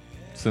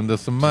 Send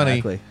us some money."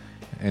 Exactly.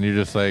 And you're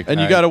just like, And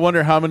you got to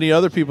wonder how many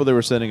other people they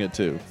were sending it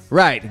to,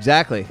 Right,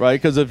 exactly. right?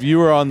 Because if you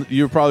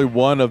were probably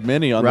one of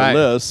many on Right, the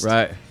list.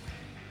 right.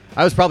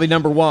 I was probably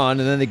number one,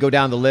 and then they go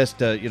down the list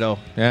to,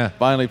 yeah,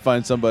 Finally,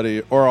 find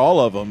somebody or all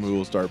of them who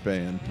will start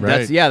paying.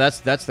 right.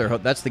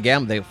 That's the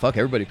gamble. They fuck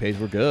everybody pays.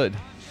 We're good.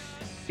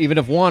 Even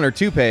if one or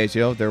two pays,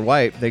 they're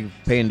white. They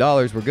pay in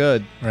dollars. We're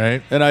good.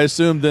 right. And I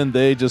assume then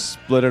they just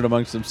split it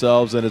amongst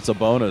themselves, and it's a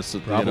bonus.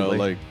 Probably.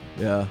 Like,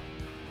 Yeah.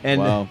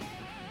 And wow.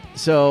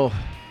 so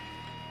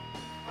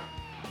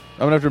I'm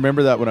gonna have to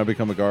remember that when I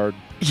become a guard.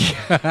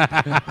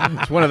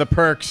 it's one of the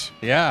perks.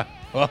 Yeah.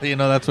 Well,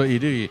 that's what you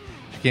do. You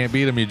can't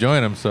beat them, you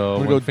join them. So I'm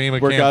when gonna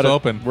FEMA work camp's out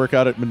open, Work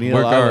out at Manila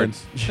work Island.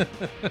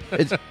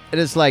 guards.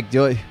 It's like,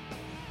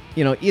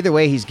 either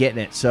way he's getting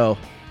it. So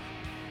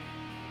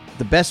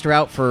the best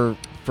route for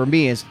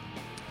me is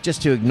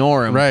just to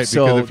ignore him. Right,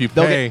 So because if you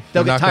pay,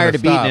 they'll they're get not tired gonna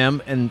of beating stop.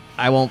 him, and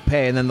I won't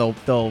pay, and then they'll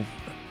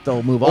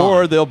move on.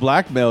 Or they'll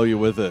blackmail you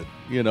with it.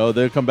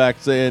 They'll come back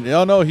saying,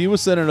 "Oh no, he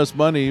was sending us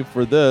money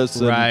for this,"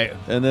 and, Right.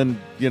 And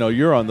then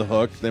you're on the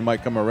hook. They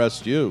might come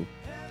arrest you.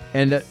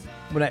 And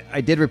when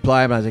I did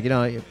reply, I was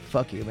like,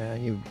 fuck you,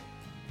 man. You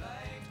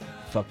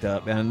fucked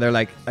up. And they're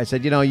like, I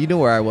said, you knew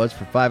where I was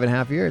for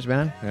 5.5 years,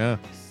 man. Yeah.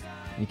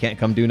 You can't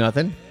come do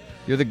nothing.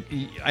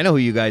 I know who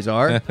you guys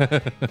are.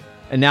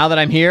 And now that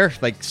I'm here,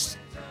 like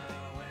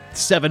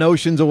 7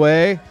 oceans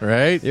away,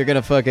 Right. you're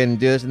gonna fucking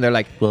do this. And they're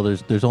like, Well,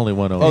 there's only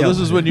one Oh, over. this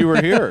is when you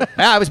were here.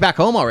 I was back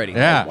home already.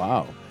 Yeah.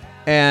 Wow.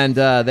 And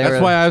That's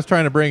why I was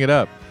trying to bring it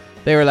up,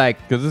 they were like,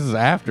 because this is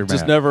aftermath.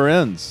 Just never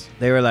ends.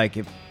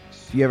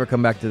 if you ever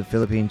come back to the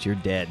Philippines, you're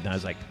dead. And I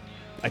was like,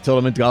 I told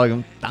him in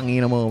Tagalog,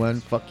 "Tangina mo, man.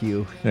 Fuck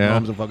you. Yeah.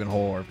 Mom's a fucking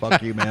whore.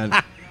 Fuck you, man."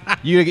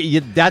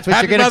 You that's what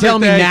Happy you're gonna tell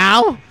me Mother's Day.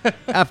 now?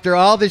 After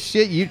all this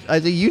shit, I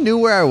said, you knew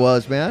where I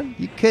was, man.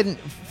 You couldn't.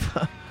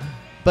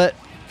 But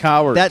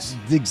Cowards. that's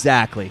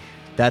exactly.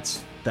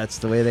 That's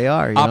the way they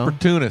are.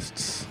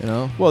 Opportunists.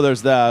 well,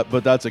 there's that,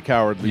 but that's a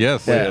cowardly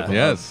Yes. way Yeah. of,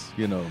 Yes.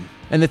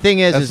 And the thing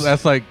is,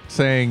 That's like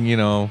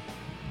saying,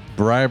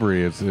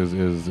 bribery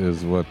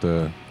is what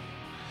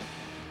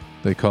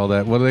they call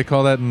that. What do they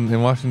call that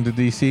in Washington,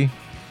 D.C.?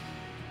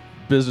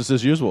 business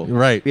as usual.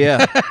 Right.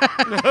 yeah.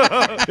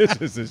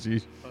 Business as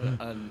usual.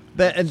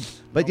 But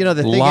the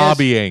thing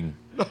Lobbying.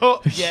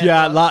 is,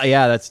 yeah,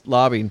 that's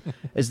lobbying.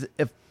 Is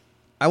if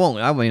I won't.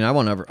 I mean, I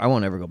won't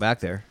ever go back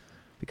there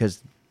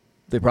because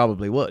they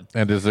probably would.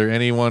 And is there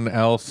anyone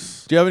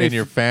else Do you have any in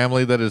your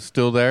family that is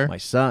still there? My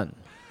son.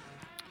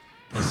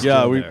 Yeah,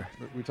 still we there.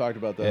 talked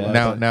about that. Yeah. last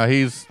now, time. now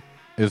he's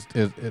is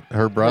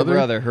her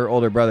brother? Her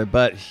older brother,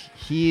 but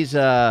he's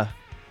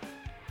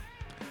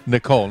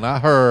Nicole,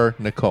 not her.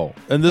 Nicole,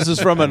 And this is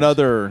from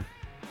another.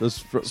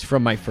 it's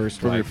from my first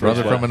From your wife. first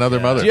brother wife. from another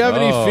mother. Do you have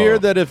any Oh. fear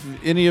that if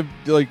any of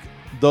like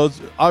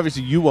those,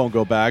 obviously you won't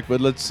go back,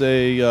 but let's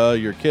say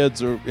your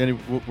kids or any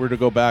were to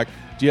go back,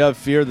 do you have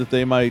fear that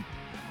they might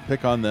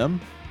pick on them?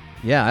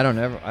 Yeah,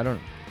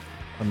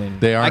 I mean,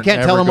 They aren't I can't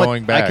ever tell them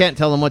going what back. I can't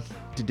tell them what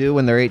to do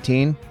when they're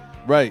 18.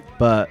 Right.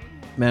 But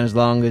man, as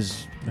long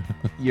as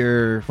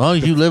you're As long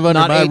as you live under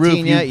not my 18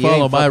 roof, yet, you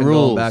follow ain't my fucking going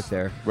rules. back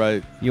there.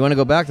 Right. You want to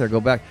go back there? Go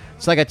back.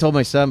 It's like I told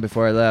my son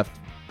before I left.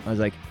 I was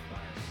like,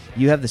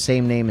 "You have the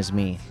same name as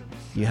me.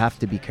 You have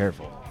to be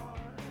careful."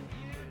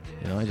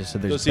 You know, I just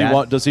said, "There's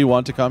Does he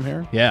want to come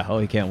here? Yeah. Oh,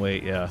 he can't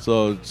wait. Yeah.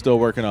 So still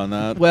working on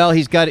that. Well,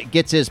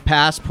 gets his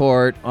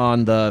passport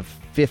on the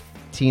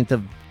 15th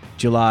of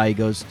July. He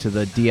goes to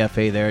the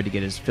DFA there to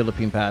get his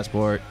Philippine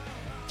passport.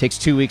 Takes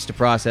 2 weeks to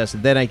process,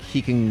 and then I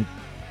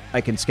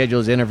can schedule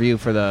his interview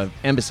for the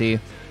embassy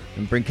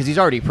and bring, because he's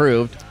already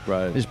approved.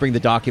 Right. Just bring the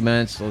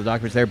documents. All the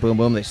documents there. Boom,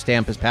 boom. They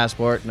stamp his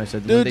passport, and I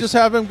said, Dude, just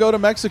have him go to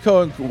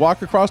Mexico and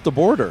walk across the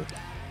border.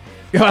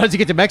 how does he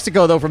get to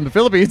Mexico though from the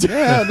Philippines?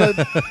 Yeah, and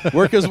then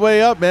work his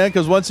way up, man.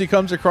 Because once he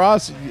comes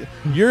across,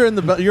 you're in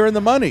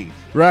the money.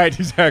 Right.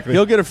 Exactly.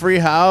 He'll get a free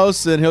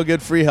house and he'll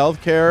get free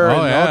health care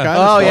Oh, and yeah. all kinds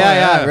Oh of stuff.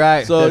 yeah,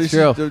 right. So That's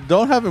you true.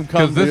 don't have him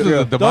come. 'Cause this is a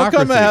Don't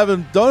democracy.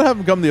 don't have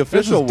him come the This is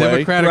official way.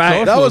 democratic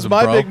Right. That was socialism,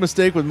 my bro. big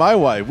mistake with my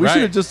wife. I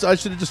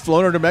should have just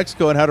flown her to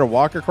Mexico and had her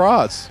walk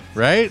across.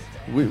 right?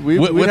 We'd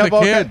With have a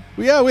all kid.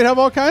 we'd have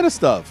all kind of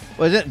stuff.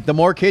 Was it the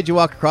more kids you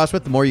walk across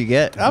with, the more you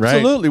get?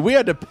 Absolutely, we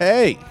had to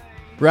pay.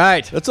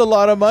 Right. That's a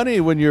lot of money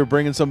when you're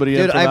bringing somebody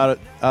in Dude, from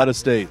out of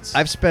states.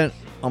 I've spent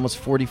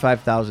almost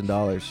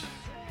 $45,000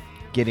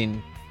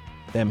 getting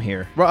them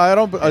here. Right, I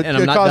don't. And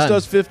I'm It not cost done.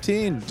 us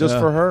 15 just Yeah.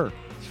 for her,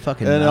 It's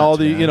fucking and nuts, all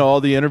the man.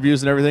 all the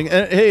interviews and everything.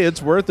 And hey,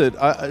 it's worth it.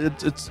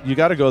 It's you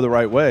got to go the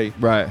right way.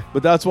 Right.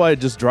 But that's why it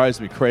just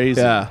drives me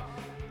crazy. Yeah.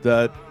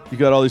 That you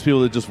got all these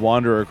people that just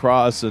wander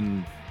across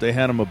and they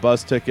hand them a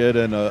bus ticket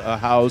and a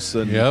house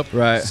and Yep.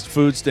 Right.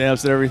 food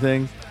stamps and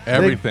everything.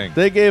 Everything.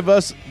 They gave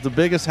us the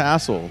biggest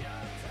hassle,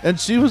 and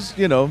she was,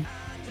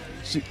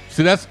 See,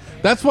 that's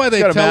why they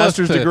got a tell us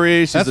master's to,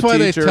 degree. She's that's a why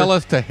teacher. they tell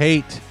us to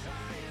hate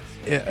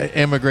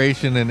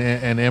immigration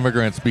and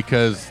immigrants,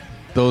 because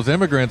those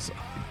immigrants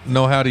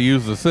know how to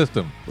use the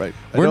system. Right.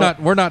 We're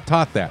not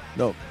taught that.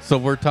 No. So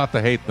we're taught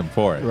to hate them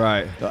for it.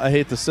 Right. I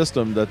hate the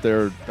system that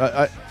they're.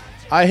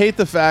 I hate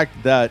the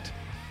fact that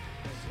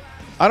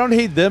I don't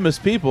hate them as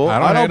people. I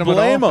don't hate them at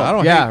blame all. them. I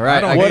don't Yeah, hate, right.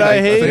 I don't What hate I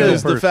a hate single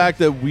is the person. fact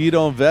that we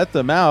don't vet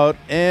them out,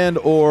 and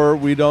or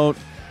we don't.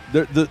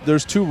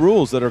 There's two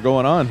rules that are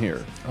going on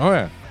here. Oh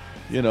yeah.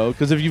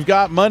 Because if you've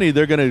got money,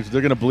 they're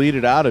gonna bleed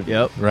it out of you.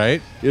 Yep.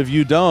 Right. If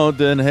you don't,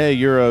 then hey,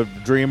 you're a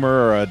dreamer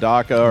or a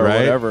DACA or Right.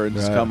 whatever, and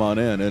just Right. come on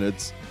in, and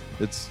it's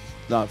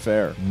not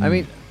fair. I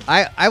mean,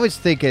 I was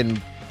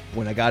thinking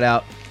when I got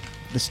out,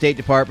 the State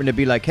Department to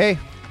be like, hey,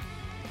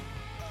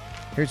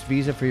 here's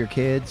visa for your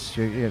kids.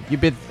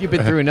 You've been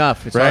through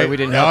enough. It's Right. sorry we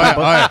didn't Oh, help yeah.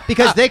 you. Oh, yeah.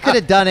 Because they could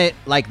have done it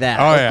like that.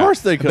 Oh yeah. Of course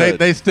they could.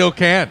 They still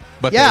can,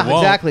 but yeah, they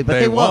won't. exactly. But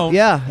they won't.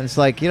 Yeah. And it's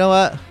like, you know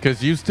what?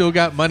 Because you still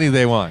got money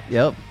they want.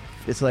 Yep.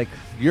 It's like,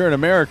 You're an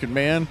American,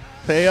 man.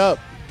 Pay up.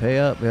 pay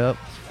up. Yep.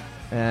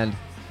 And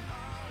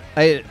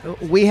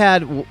we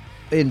had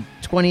in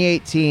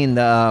 2018,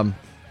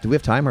 do we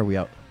have time or are we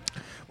out?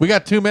 We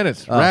got 2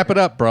 minutes. Wrap it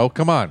up, bro.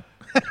 Come on.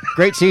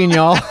 Great seeing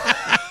y'all.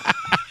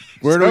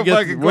 Where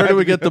do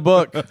we get the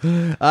book?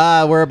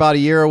 We're about a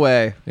year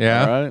away.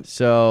 Yeah. All right.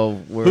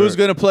 So we're. Who's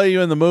going to play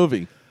you in the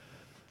movie?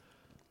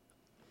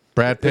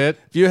 Brad Pitt.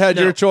 If you had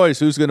your choice,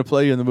 who's going to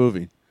play you in the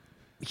movie?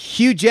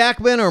 Hugh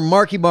Jackman or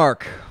Marky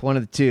Mark? One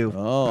of the two.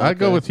 Oh, I'd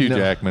go with Hugh No.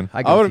 Jackman.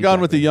 I would have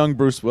gone with the young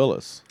Bruce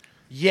Willis.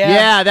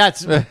 Yeah,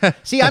 that's.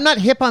 See, I'm not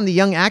hip on the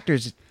young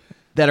actors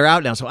that are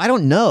out now, so I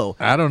don't know.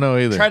 I don't know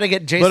either. Try to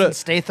get Jason But,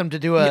 Statham to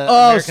do a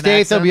Oh, American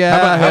Statham, accent.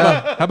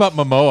 yeah. How about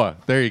Momoa?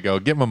 There you go.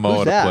 Get Momoa Who's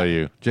to that? play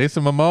you.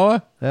 Jason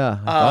Momoa? Yeah.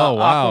 Oh,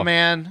 wow.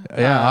 Aquaman.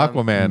 Yeah,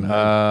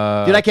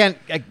 Aquaman. Dude, I can't.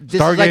 This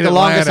is Stargate like the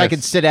longest I Atlantis.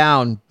 can sit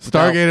down.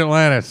 Stargate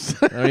Atlantis.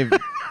 I don't even-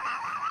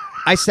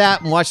 I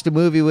sat and watched a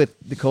movie with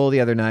Nicole the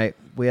other night.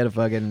 We had a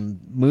fucking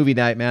movie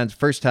night, man. It's the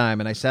first time.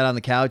 And I sat on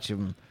the couch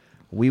and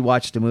we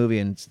watched a movie,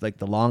 and it's like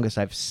the longest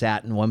I've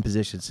sat in one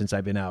position since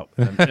I've been out.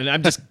 And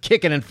I'm just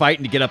kicking and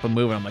fighting to get up and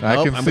moving. I'm like, I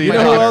nope, can I'm see with You my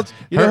know who daughter. else?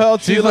 You know who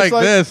else she She's looks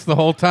like this the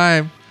whole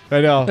time. I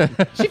know.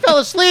 She fell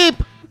asleep.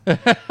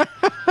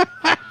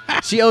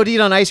 She OD'd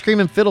on ice cream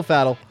and fiddle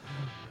faddle.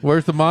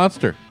 Where's the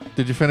monster?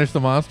 Did you finish the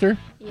monster?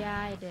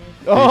 Yeah, I did.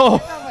 Oh,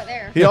 It's over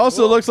there. he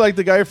also looks like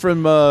the guy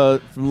from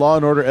Law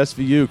and Order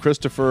SVU,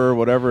 Christopher,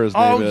 whatever his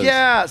name Oh is.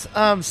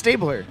 yeah,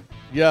 Stabler.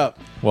 Yeah.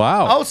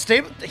 Wow. Oh,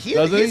 stable. Doesn't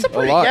He's he? a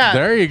pretty. A lot. Yeah,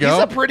 There you go.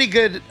 He's a pretty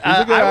good.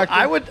 a good actor.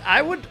 I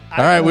would.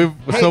 All right, we maybe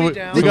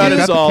got it got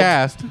the solved.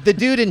 cast. The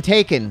dude in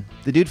Taken,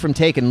 the dude from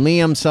Taken,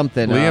 Liam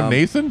something. Liam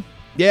Neeson?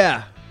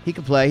 Yeah, he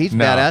could play. He's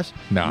No. badass.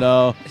 No.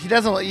 No. He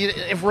doesn't.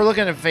 If we're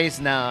looking at face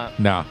now,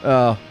 No.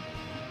 Oh,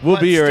 We'll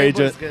be your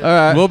Stabler's agent. good. all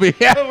right. We'll be.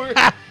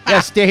 Yeah,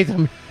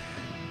 Statham.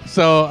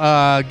 So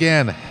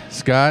again,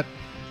 Scott,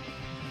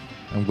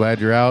 I'm glad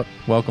you're out.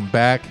 Welcome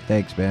back,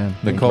 Thanks, man.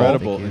 Nicole.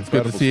 Incredible. It's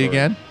good to Incredible see you story.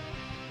 again.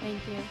 Thank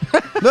you.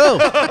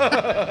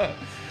 No.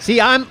 See,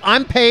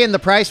 I'm paying the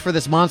price for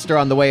this monster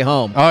on the way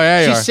home. Oh, yeah,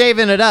 you she's are.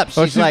 saving it up.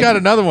 Oh, she's like, got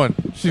another one.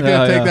 She's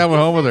gonna take yeah. that one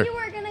home with her. You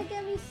were gonna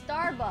give me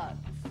Starbucks.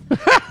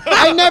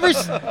 I never.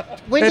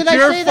 When It's did I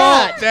your say fault,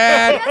 that?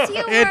 Dad. Yes,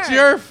 you It's were.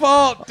 your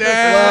fault,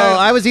 Dad. Well,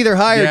 I was either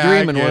high or Yeah, I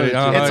dreaming. get One it. of the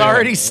Uh-huh. two. it's yeah.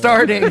 already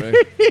starting.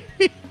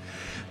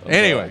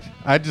 Anyway,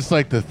 I'd just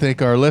like to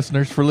thank our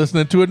listeners for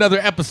listening to another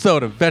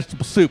episode of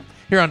Vegetable Soup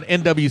here on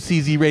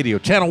NWCZ Radio,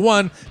 Channel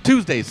 1,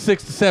 Tuesdays,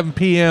 6 to 7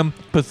 p.m.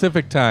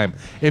 Pacific Time.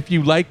 If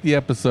you liked the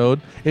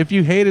episode, if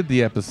you hated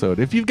the episode,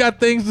 if you've got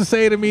things to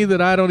say to me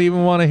that I don't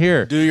even want to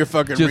hear, Do your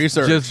fucking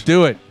research. Just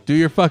do it. Do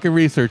your fucking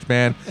research,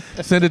 man.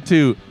 Send it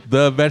to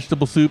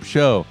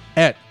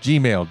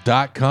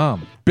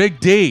thevegetable.soup@gmail.com. Big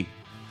D,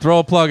 throw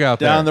a plug out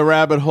Down there. the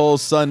rabbit hole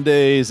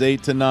Sundays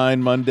 8 to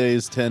 9,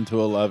 Mondays 10 to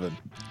 11.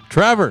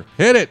 Trevor,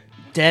 hit it.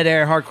 Dead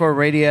Air Hardcore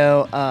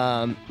Radio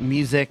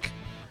music,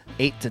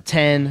 8 to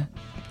 10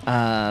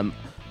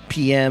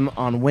 p.m.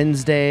 on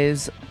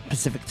Wednesdays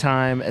Pacific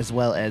Time, as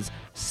well as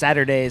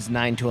Saturdays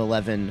 9 to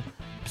 11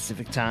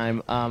 Pacific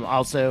Time.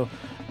 Also,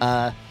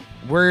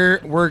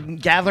 we're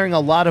gathering a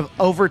lot of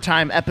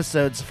overtime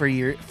episodes for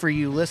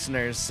you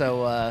listeners.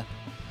 So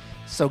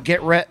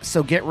get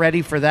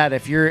ready for that.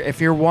 If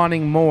you're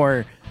wanting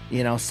more,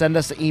 send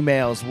us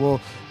emails. We're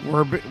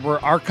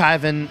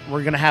archiving.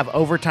 We're gonna have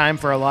overtime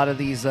for a lot of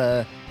these.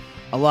 This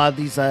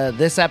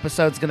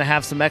episode's gonna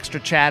have some extra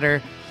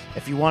chatter.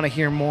 If you want to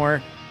hear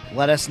more,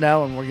 let us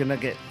know, and we're gonna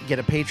get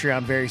a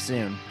Patreon very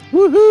soon.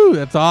 Woohoo!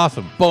 That's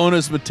awesome.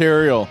 Bonus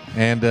material.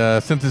 And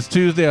since it's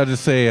Tuesday, I'll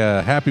just say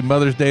Happy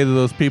Mother's Day to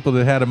those people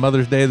that had a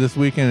Mother's Day this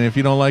weekend. And if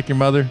you don't like your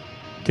mother,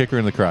 kick her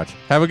in the crotch.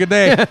 Have a good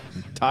day.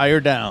 Tie her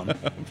down.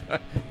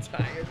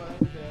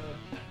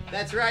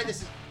 That's right.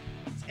 It's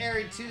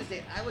airing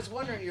Tuesday. I was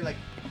wondering. You're like,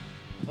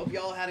 hope you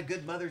all had a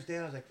good Mother's Day.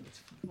 I was like, it's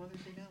Mother's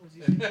Day now.